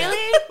 Oh,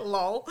 really?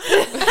 Lol. But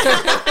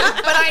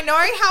I know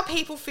how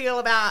people feel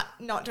about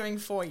not doing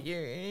For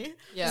You.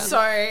 Yeah. So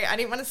I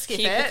didn't want to skip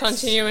Keep it. the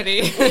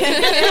continuity.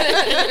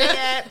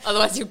 Yeah.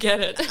 Otherwise, you'll get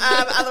it.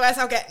 Otherwise,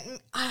 I'll get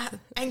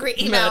angry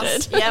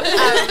emails. Murdered.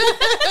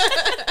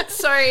 Yep.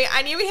 So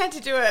I knew we had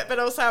to do it, but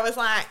also I was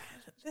like,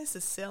 this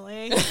is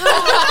silly.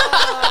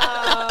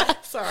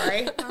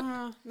 Sorry.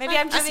 Maybe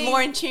I'm just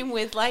more in tune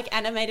with like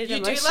animated You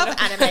emotion. do love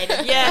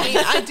animated. Yeah,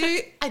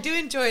 I do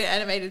enjoy an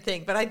animated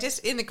thing, but I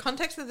just, in the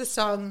context of the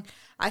song,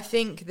 I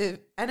think the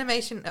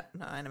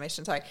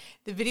the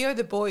video of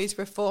the boys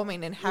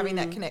performing and having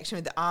that connection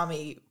with the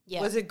army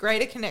was a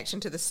greater connection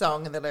to the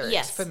song and the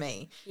lyrics for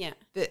me. Yeah.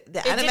 The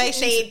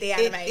animation didn't need the It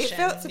animation,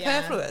 felt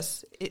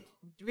superfluous. It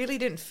really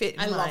didn't fit.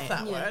 I in love my-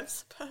 that Yeah. word.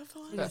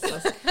 Superfluous.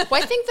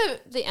 Well, I think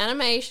the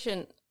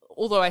animation,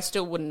 although I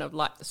still wouldn't have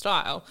liked the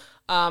style,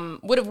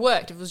 would have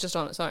worked if it was just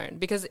on its own.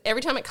 Because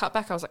every time it cut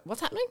back, I was like,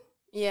 "What's happening?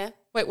 Yeah.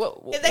 Wait, what?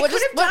 Yeah, they what could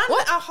is- have done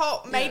what? a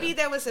whole. Maybe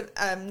there was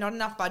not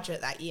enough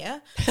budget that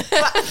year.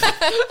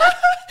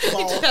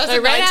 They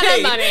ran out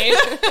of money.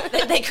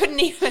 They couldn't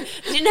even,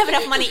 they didn't have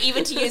enough money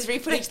even to use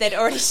re-footage they'd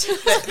already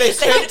They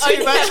spent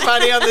too much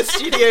money on the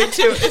stadium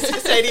tours.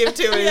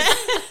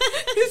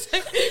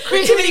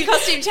 too many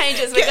costume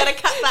changes. We've got to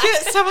cut back.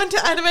 Get someone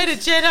to animate a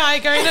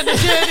Jedi going on a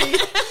journey.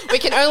 We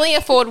can only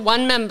afford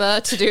one member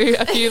to do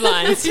a few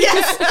lines.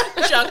 Yes,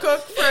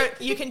 Jungkook.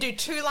 You can do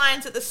 2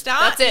 lines at the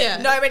start. That's it. Yeah.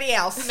 Nobody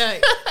else. No.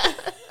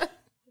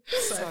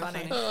 So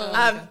funny.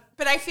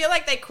 But I feel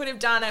like they could have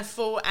done a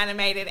full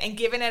animated and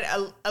given it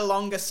a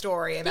longer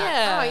story about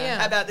Yeah. Oh,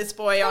 yeah. about this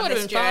boy on would've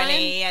this been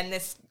journey and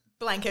this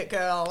blanket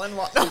girl and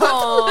whatnot.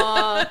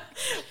 Aww.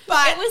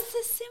 But It was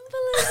the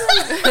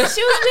symbolism.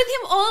 She was with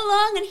him all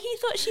along and he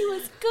thought she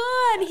was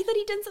good. He thought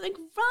he'd done something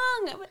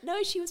wrong. But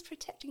no, she was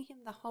protecting him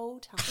the whole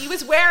time. he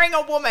was wearing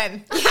a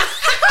woman.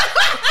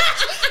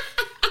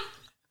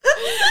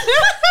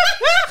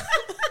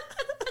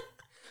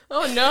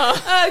 Oh no!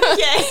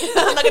 Okay.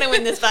 I'm not going to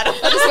win this battle.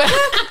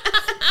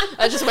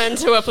 I just went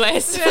to a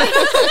place.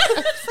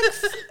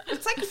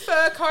 It's like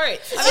fur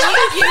coats. I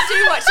mean, you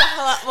do watch a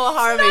lot more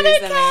horror movies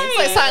than me.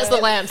 Like Silence of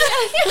the Lambs.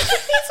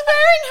 He's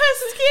wearing her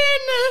skin.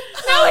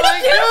 No, it's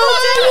beautiful.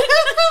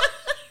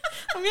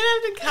 I'm gonna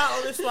have to cut all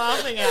this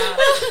laughing out.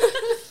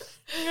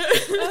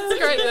 That's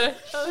great though.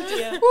 Oh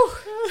dear.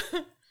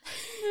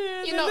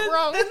 You're not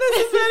wrong. Then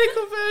there's a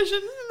vertical version.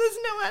 And there's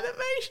no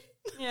animation.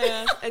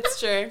 Yeah, it's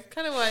true.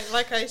 Kind of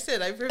like I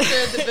said, I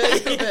preferred the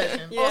vertical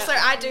version. Yeah. Also,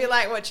 I do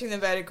like watching the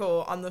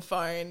vertical on the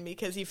phone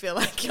because you feel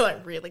like you're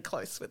like really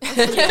close with them.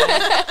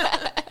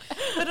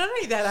 But not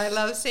only that, I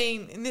love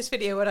seeing in this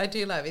video. What I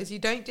do love is you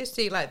don't just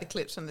see like the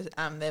clips from the,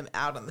 them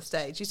out on the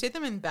stage. You see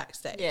them in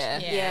backstage. Yeah.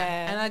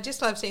 Yeah. And I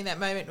just love seeing that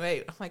moment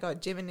where, oh my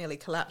God, Jimin nearly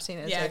collapsing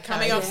as they're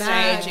Coming carrying off him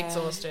stage back.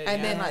 exhausted.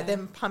 And then like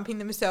them pumping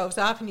themselves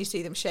up and you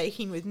see them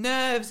shaking with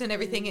nerves and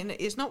everything. And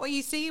it's not what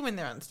you see when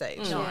they're on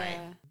stage. No.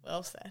 Yeah.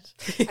 Well said.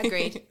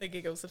 Agreed. The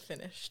giggles are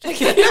finished. We're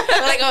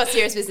like, oh,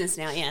 serious business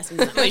now. Yeah, some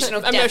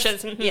emotional depth.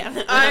 Emotions.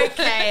 Yeah.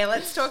 Okay,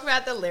 let's talk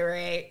about the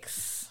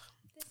lyrics.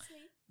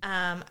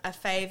 A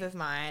fave of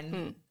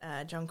mine,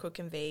 Jungkook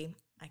and V.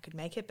 I could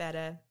make it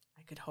better.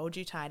 I could hold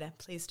you tighter.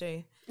 Please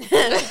do.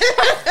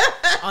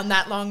 On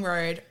that long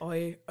road, oh,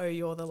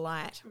 you're the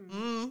light.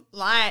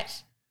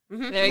 Light.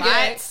 There you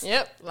Lights. go.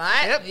 Yep.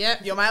 Light.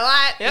 Yep. You're my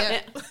light.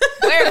 Yep.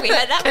 Where have we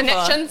heard that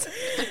Connections.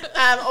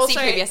 Also, See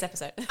previous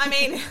episode. I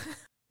mean,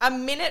 a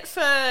minute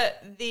for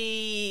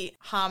the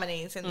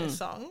harmonies in this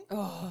song.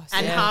 Oh,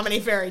 And harmony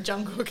very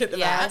Jungkook at the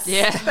Yes. verse.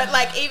 Yeah. But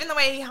like even the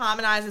way he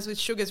harmonizes with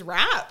Sugar's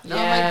rap. Oh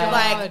Yeah.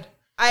 my God.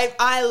 Like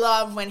I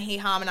love when he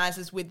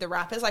harmonizes with the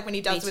rappers, like when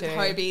he does Me with too.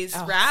 Hobie's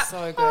Oh, rap.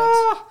 so good.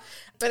 Oh,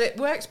 But it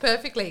works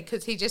perfectly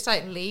because he just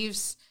like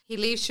leaves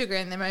Sugar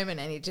in the moment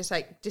and he just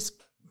like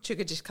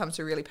Sugar just comes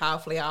through really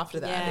powerfully after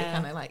that. It Yeah.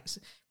 kind of like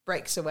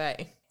breaks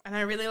away. and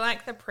I really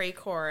like the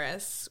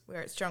pre-chorus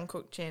where it's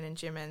Jungkook, Jin, and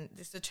Jimin.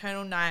 This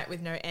eternal night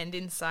with no end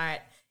in sight.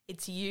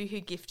 It's you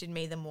who gifted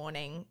me the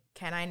morning.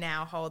 Can I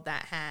now hold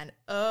that hand?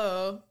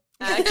 Oh.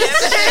 Because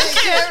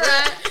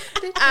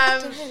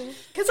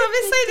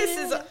obviously this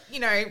is,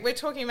 we're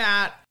talking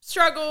about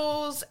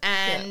struggles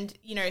and,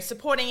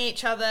 supporting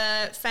each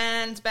other,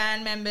 fans,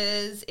 band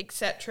members,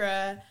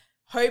 etc.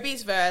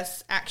 Hobie's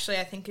verse actually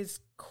I think is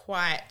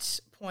quite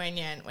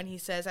poignant when he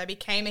says, I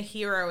became a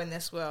hero in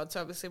this world.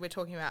 So obviously we're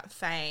talking about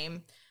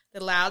fame.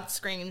 The loud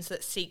screams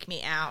that seek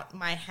me out,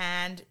 my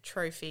hand,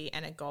 trophy,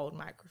 and a gold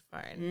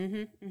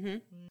microphone.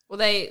 Well,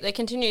 they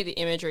continue the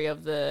imagery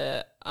of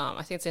the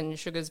I think it's in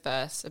Sugar's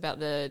verse about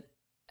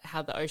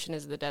how the ocean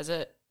is the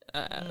desert,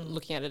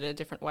 looking at it a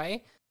different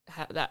way.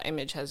 How that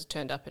image has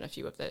turned up in a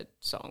few of their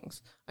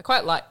songs. I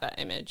quite like that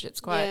image. It's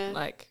quite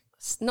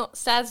not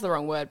sad's the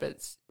wrong word, but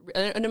it's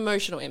an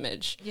emotional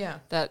image. Yeah.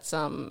 That's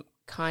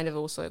kind of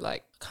also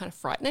like kind of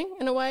frightening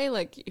in a way.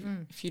 Like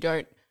if you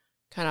don't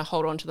kind of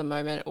hold on to the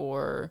moment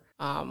or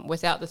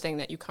without the thing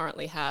that you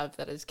currently have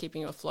that is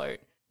keeping you afloat,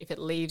 if it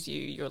leaves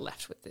you, you're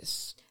left with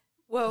this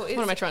Well, What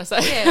am I trying to say?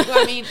 Yeah, well,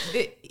 I mean,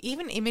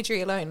 even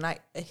imagery alone,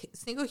 like a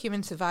single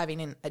human surviving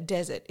in a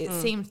desert, it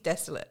seems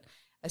desolate.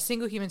 A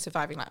single human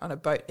surviving like on a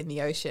boat in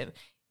the ocean,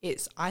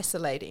 it's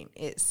isolating.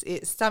 It's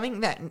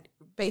something that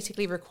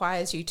basically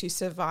requires you to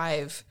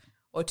survive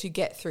or to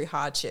get through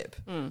hardship.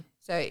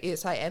 So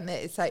it's like, and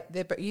it's like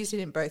they're used it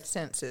in both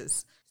sense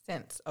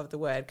of the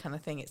word kind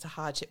of thing. It's a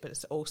hardship, but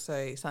it's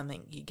also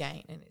something you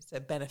gain and it's a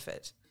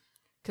benefit.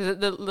 Because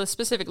the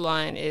specific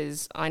line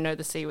is, I know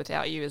the sea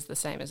without you is the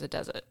same as a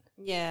desert.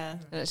 Yeah,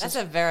 it's that's just-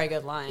 a very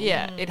good line.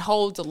 Yeah, it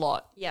holds a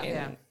lot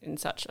Yeah. in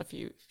such a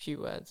few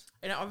words.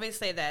 And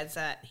obviously there's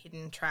that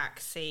hidden track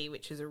C,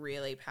 which is a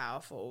really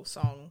powerful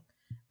song.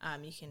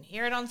 You can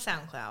hear it on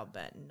SoundCloud,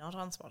 but not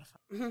on Spotify.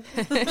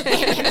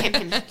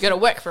 You got to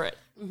work for it.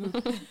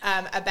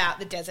 About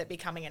the desert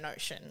becoming an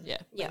ocean.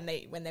 Yeah.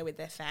 When they're with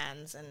their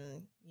fans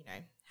and, you know,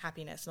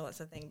 happiness and all that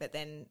sort of thing. But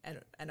then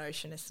an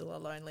ocean is still a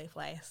lonely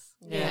place.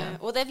 Yeah.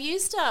 Well, they've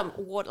used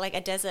water, like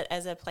a desert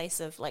as a place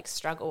of like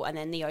struggle, and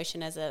then the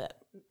ocean as a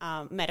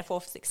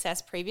metaphor for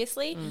success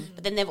previously.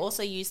 But then they've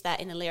also used that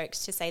in the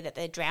lyrics to say that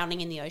they're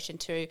drowning in the ocean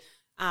to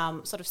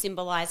sort of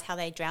symbolize how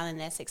they drown in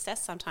their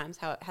success sometimes,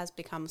 how it has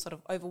become sort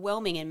of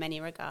overwhelming in many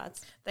regards.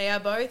 They are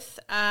both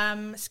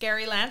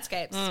scary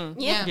landscapes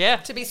Yeah.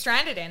 to be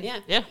stranded in. Yeah.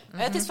 Yeah.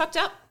 Earth is fucked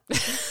up.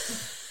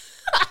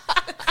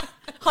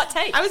 Hot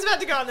take. I was about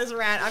to go on this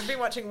rant. I've been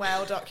watching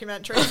whale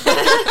documentaries.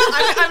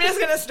 I'm just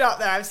going to stop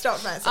there. I've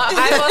stopped myself.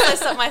 I've also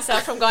stopped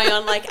myself from going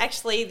on, like,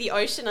 actually the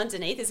ocean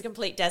underneath is a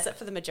complete desert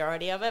for the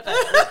majority of it, but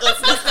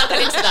let's not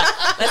get into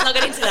that. Let's not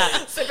get into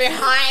that. So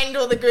behind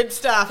all the good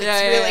stuff, it's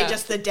Yeah, really yeah.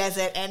 just the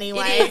desert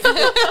anyway. It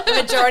is. The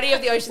majority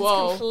of the ocean's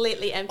Whoa.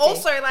 completely empty.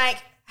 Also, like,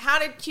 how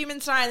did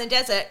humans die in the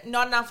desert?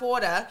 Not enough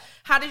water.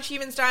 How did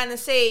humans die in the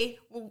sea?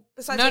 Well,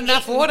 besides Not being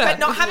enough eaten, water. but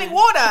not having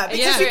water because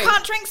Yeah. you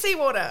can't drink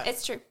seawater.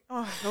 it's true.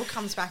 Oh, it all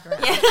comes back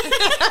around.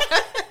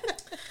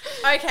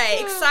 Okay,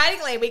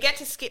 excitingly, we get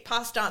to skip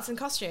past dance and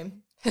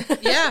costume.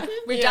 Yeah.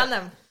 We've done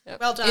them.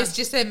 Well done. It's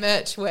just their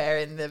merch wear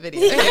in the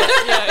video.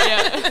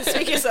 Yeah.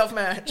 Speak yourself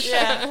merch.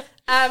 Yeah.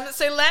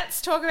 So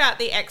let's talk about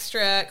the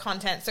extra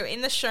content. So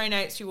in the show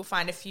notes, you will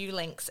find a few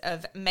links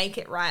of Make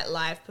It Right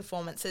live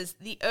performances.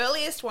 The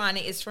earliest one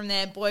is from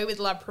their Boy With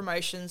Love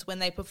promotions when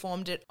they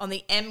performed it on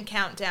the M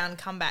Countdown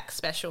comeback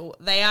special.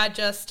 They are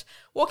just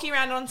walking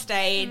around on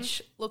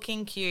stage,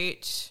 looking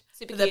cute.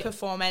 Super for the cute.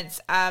 performance.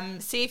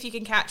 See if you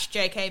can catch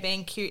JK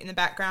being cute in the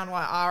background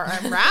while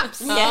RM raps.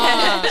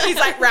 Yeah. He's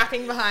like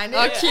rapping behind him.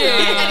 Oh, cute.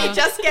 And you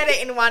just get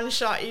it in one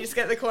shot. You just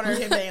get the corner of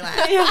him being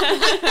like,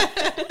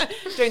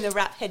 Doing the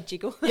rap head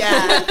jiggle.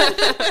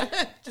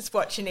 yeah. Just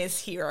watching his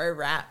hero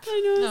rap. I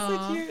know,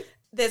 it's so cute.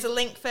 There's a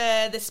link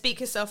for the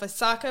Speak Yourself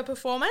Osaka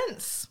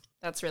performance.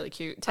 That's really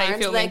cute. Tay RM's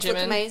Field and legs look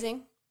Jimin.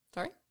 amazing.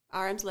 Sorry?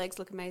 RM's legs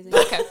look amazing.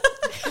 Okay.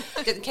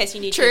 Just in case you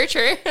need True.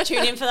 to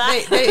tune in for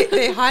that.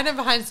 they hide them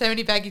behind so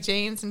many baggy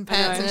jeans and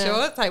pants and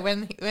shorts. Like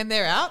when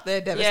they're out, they're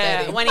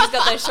devastating. Yeah, when he's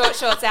got those short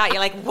shorts out, you're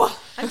like, what?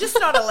 I'm just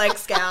not a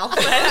legs gal.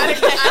 I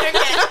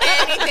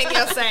don't get anything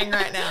you're saying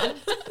right now.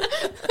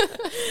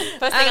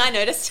 First thing I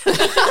noticed.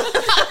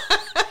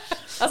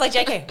 I was like,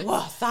 JK, whoa,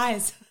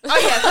 thighs. Oh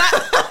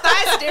yeah,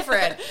 that's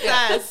different.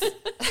 That's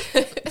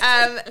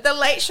the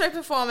Late Show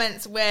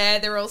performance where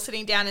they're all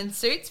sitting down in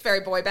suits, very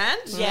boy band.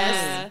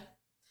 Yeah.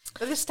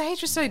 But the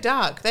stage was so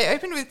dark. They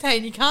opened with Tay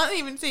and you can't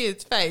even see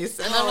his face.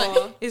 And I'm Aw.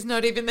 like, it's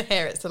not even the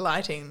hair, it's the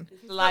lighting.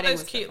 The Got lighting those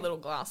was cute little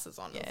glasses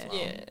on as well.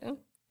 Yeah.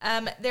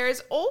 There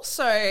is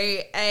also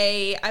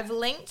I've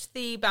linked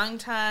the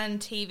Bangtan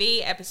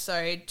TV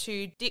episode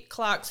to Dick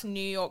Clark's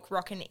New York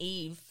Rockin'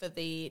 Eve for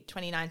the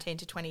 2019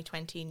 to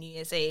 2020 New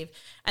Year's Eve.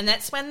 And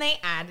that's when they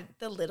added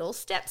the Little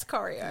Steps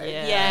choreo.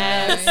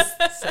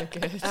 Yes. So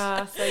good.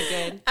 Oh, so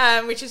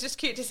good. Which is just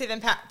cute to see them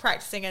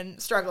practicing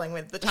and struggling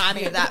with the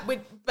timing of that.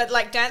 But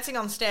like dancing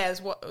on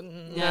stairs,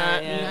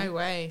 Yeah. No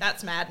way.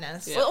 that's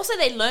madness. Well, also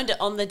they learned it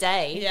on the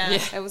day. Yeah.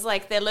 It was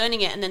like they're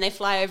learning it and then they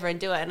fly over and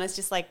do it. And it's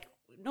just like,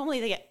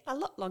 normally they get a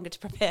lot longer to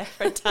prepare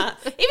for a dance.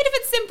 Even if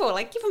it's simple,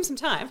 like give them some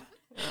time.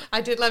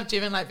 I did love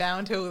Jimin like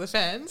bowing to all the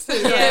fans.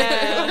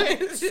 Yeah.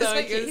 It's just So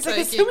like, cute. it's He's so like,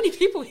 there's cute. so many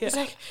people here. It's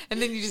like,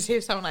 and then you just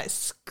hear someone like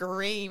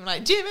scream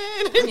like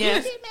Jimin,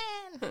 Yeah.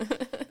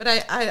 Jimin. But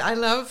I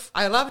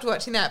loved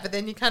watching that. But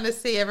then you kind of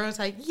see everyone's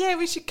like, yeah,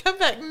 we should come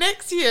back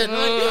next year. And I'm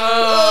like,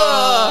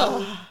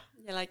 oh,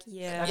 You're like,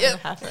 yeah. that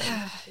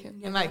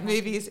happen. And like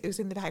movies, it was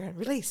in the background.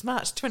 Release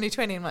March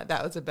 2020. I'm like,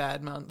 that was a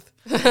bad month.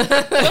 You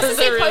also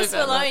see really Post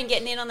bad Malone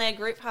getting in on their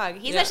group hug.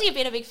 He's actually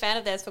been a big fan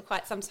of theirs for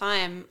quite some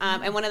time.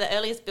 And one of the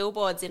earliest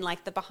billboards in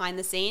like the behind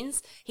the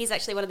scenes, he's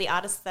actually one of the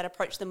artists that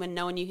approached them when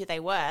no one knew who they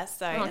were.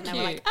 So and they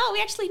were like, cute. oh,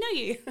 we actually know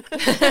you.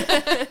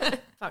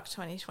 Fuck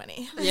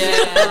 2020. Yeah,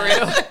 for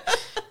real.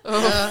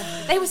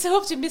 They were so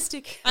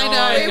optimistic. I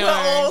know. We were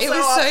all It so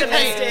was so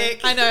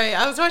optimistic. painful. I know.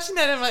 I was watching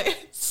that and I'm like,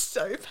 it's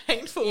so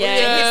painful.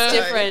 Yeah, it's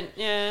So- different.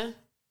 Yeah.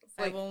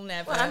 I will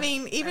never. Well, I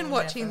mean, even I will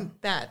watching never.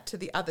 that to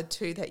the other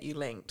two that you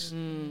linked,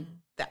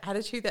 the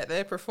attitude that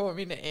they're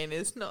performing it in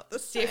is not the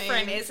same.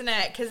 Different, isn't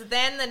it? Because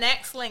then the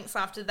next links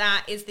after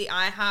that is the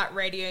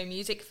iHeartRadio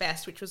Music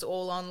Fest, which was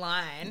all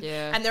online.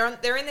 Yeah. And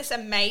they're in this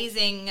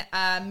amazing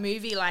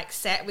movie-like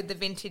set with the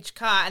vintage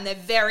car, and they're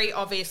very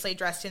obviously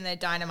dressed in their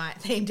Dynamite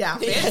themed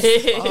outfits.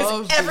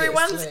 Obviously.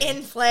 Everyone's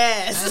in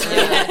flares.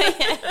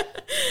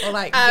 Or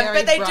like very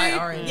But they bright do,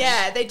 orange.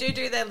 they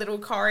do their little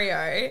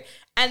choreo.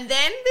 And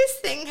then this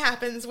thing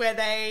happens where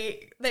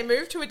they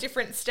move to a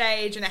different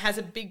stage, and it has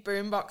a big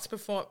boombox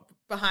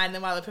behind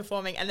them while they're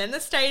performing, and then the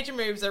stage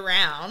moves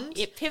around.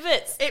 It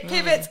pivots. It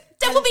pivots.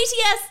 Double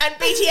BTS. And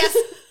BTS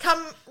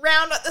come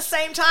round at the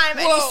same time,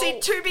 and you see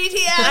two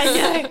BTS. I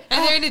know.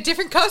 And they're in a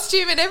different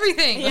costume and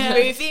everything. Yeah.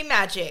 Movie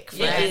magic, It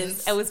friends.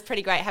 is. It was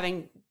pretty great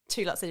having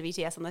lots of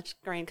BTS on the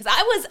screen, because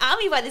I was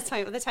ARMY by this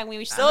time. By the time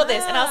we saw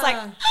this, and I was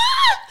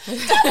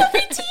like, double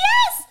BTS.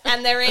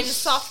 And they're in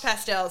soft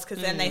pastels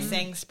because then they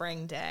sing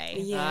Spring Day.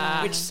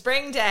 Yeah. Which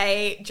Spring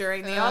Day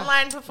during the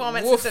online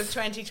performances of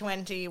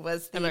 2020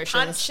 was the Emotions.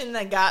 punch in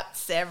the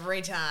guts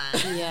every time.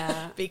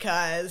 Yeah.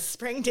 Because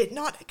spring did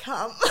not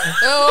come.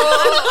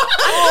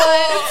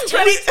 Oh,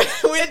 20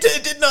 winter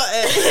did not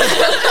end.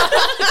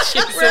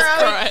 Jesus We're on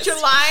Christ.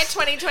 July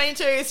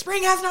 2022.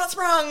 Spring has not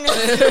sprung.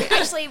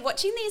 Actually,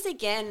 watching these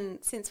again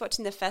since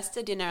watching the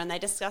Festa dinner, and they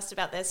discussed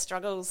about their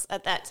struggles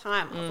at that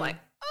time, I was like,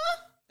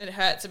 It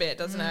hurts a bit,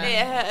 doesn't it?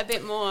 it hurt a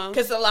bit more.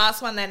 Because the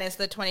last one then is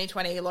the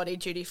 2020 Lottie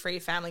Duty Free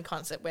family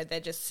concert, where they're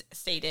just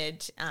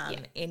seated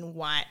in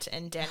white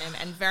and denim,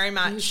 and very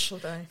much Beautiful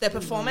though. the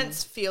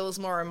performance feels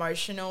more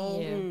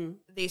emotional.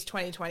 These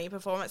 2020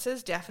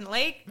 performances,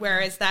 definitely.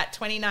 Whereas that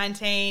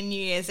 2019 New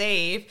Year's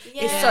Eve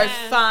is so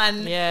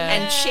fun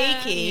and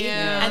cheeky,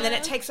 and then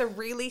it takes a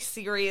really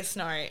serious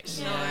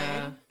note.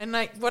 And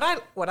like what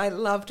I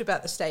loved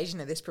about the staging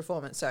of this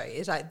performance, though,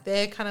 is like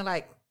they're kind of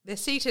like they're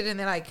seated and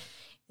they're like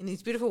in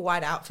these beautiful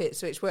white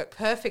outfits, which work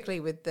perfectly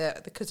with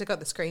because they've got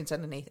the screens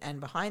underneath and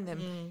behind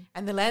them,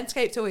 and the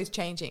landscape's always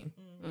changing.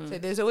 So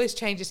there's always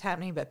changes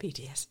happening, but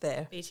BTS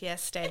there. BTS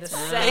stay the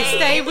same. They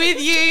stay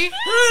with you.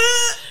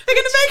 They're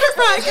gonna make it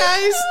right,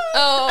 guys.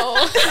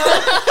 Oh,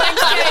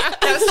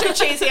 That was too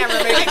cheesy. I'm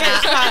removing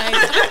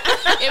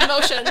that.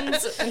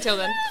 emotions until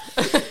then.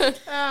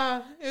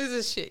 Oh, it was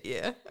a shit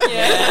year.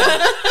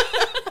 Yeah.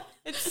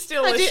 It's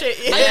still a shit.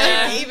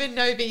 I didn't even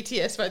know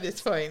BTS by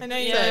this point. I know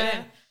you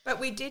didn't. But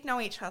we did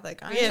know each other,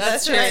 guys. Yeah,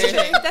 that's true.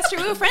 That's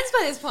true. We were friends by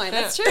this point.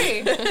 That's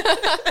true.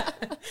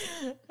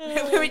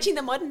 We're reaching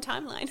the modern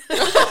timeline.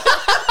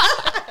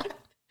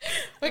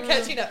 We're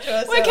catching up to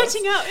ourselves. We're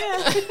catching up.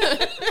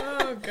 Yeah.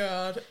 Oh,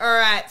 God. All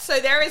right.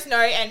 So there is no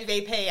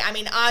MVP. I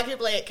mean,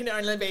 arguably it can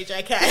only be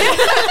JK.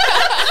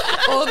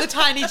 Or the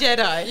tiny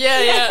Jedi.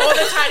 Yeah. Or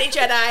the tiny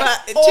Jedi.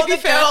 But or to be the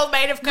fair- girl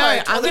made of No,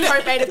 coat. I'm or the gonna-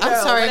 coat made of I'm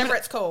girl. sorry, Whatever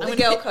it's called. I'm,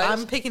 girl gonna coach.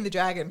 I'm picking the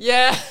dragon.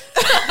 Yeah.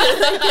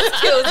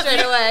 Killed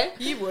straight away.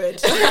 You would.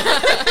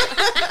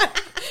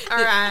 All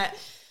right.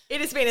 It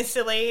has been a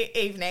silly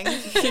evening.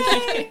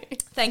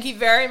 Thank you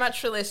very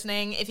much for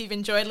listening. If you've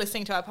enjoyed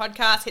listening to our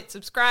podcast, hit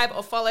subscribe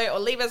or follow or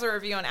leave us a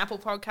review on Apple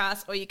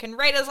Podcasts, or you can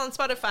rate us on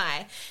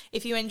Spotify.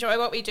 If you enjoy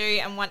what we do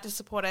and want to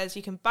support us,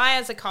 you can buy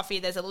us a coffee.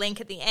 There's a link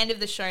at the end of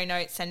the show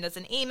notes. Send us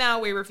an email,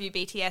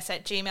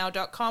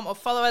 wereviewbts@gmail.com, or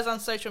follow us on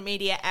social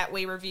media at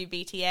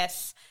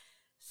wereviewbts.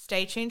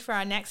 Stay tuned for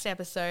our next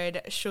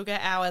episode. Sugar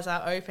hours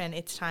are open.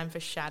 It's time for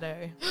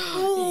Shadow.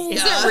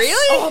 Is it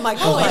really? Oh my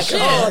god! shit.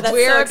 Oh, that's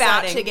We're so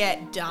about exciting. to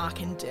get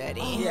dark and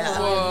dirty. Yeah. I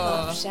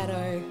love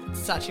Shadow.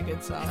 Such a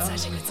good song.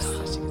 Such a good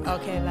song.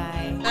 Okay,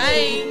 bye.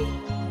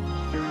 Bye.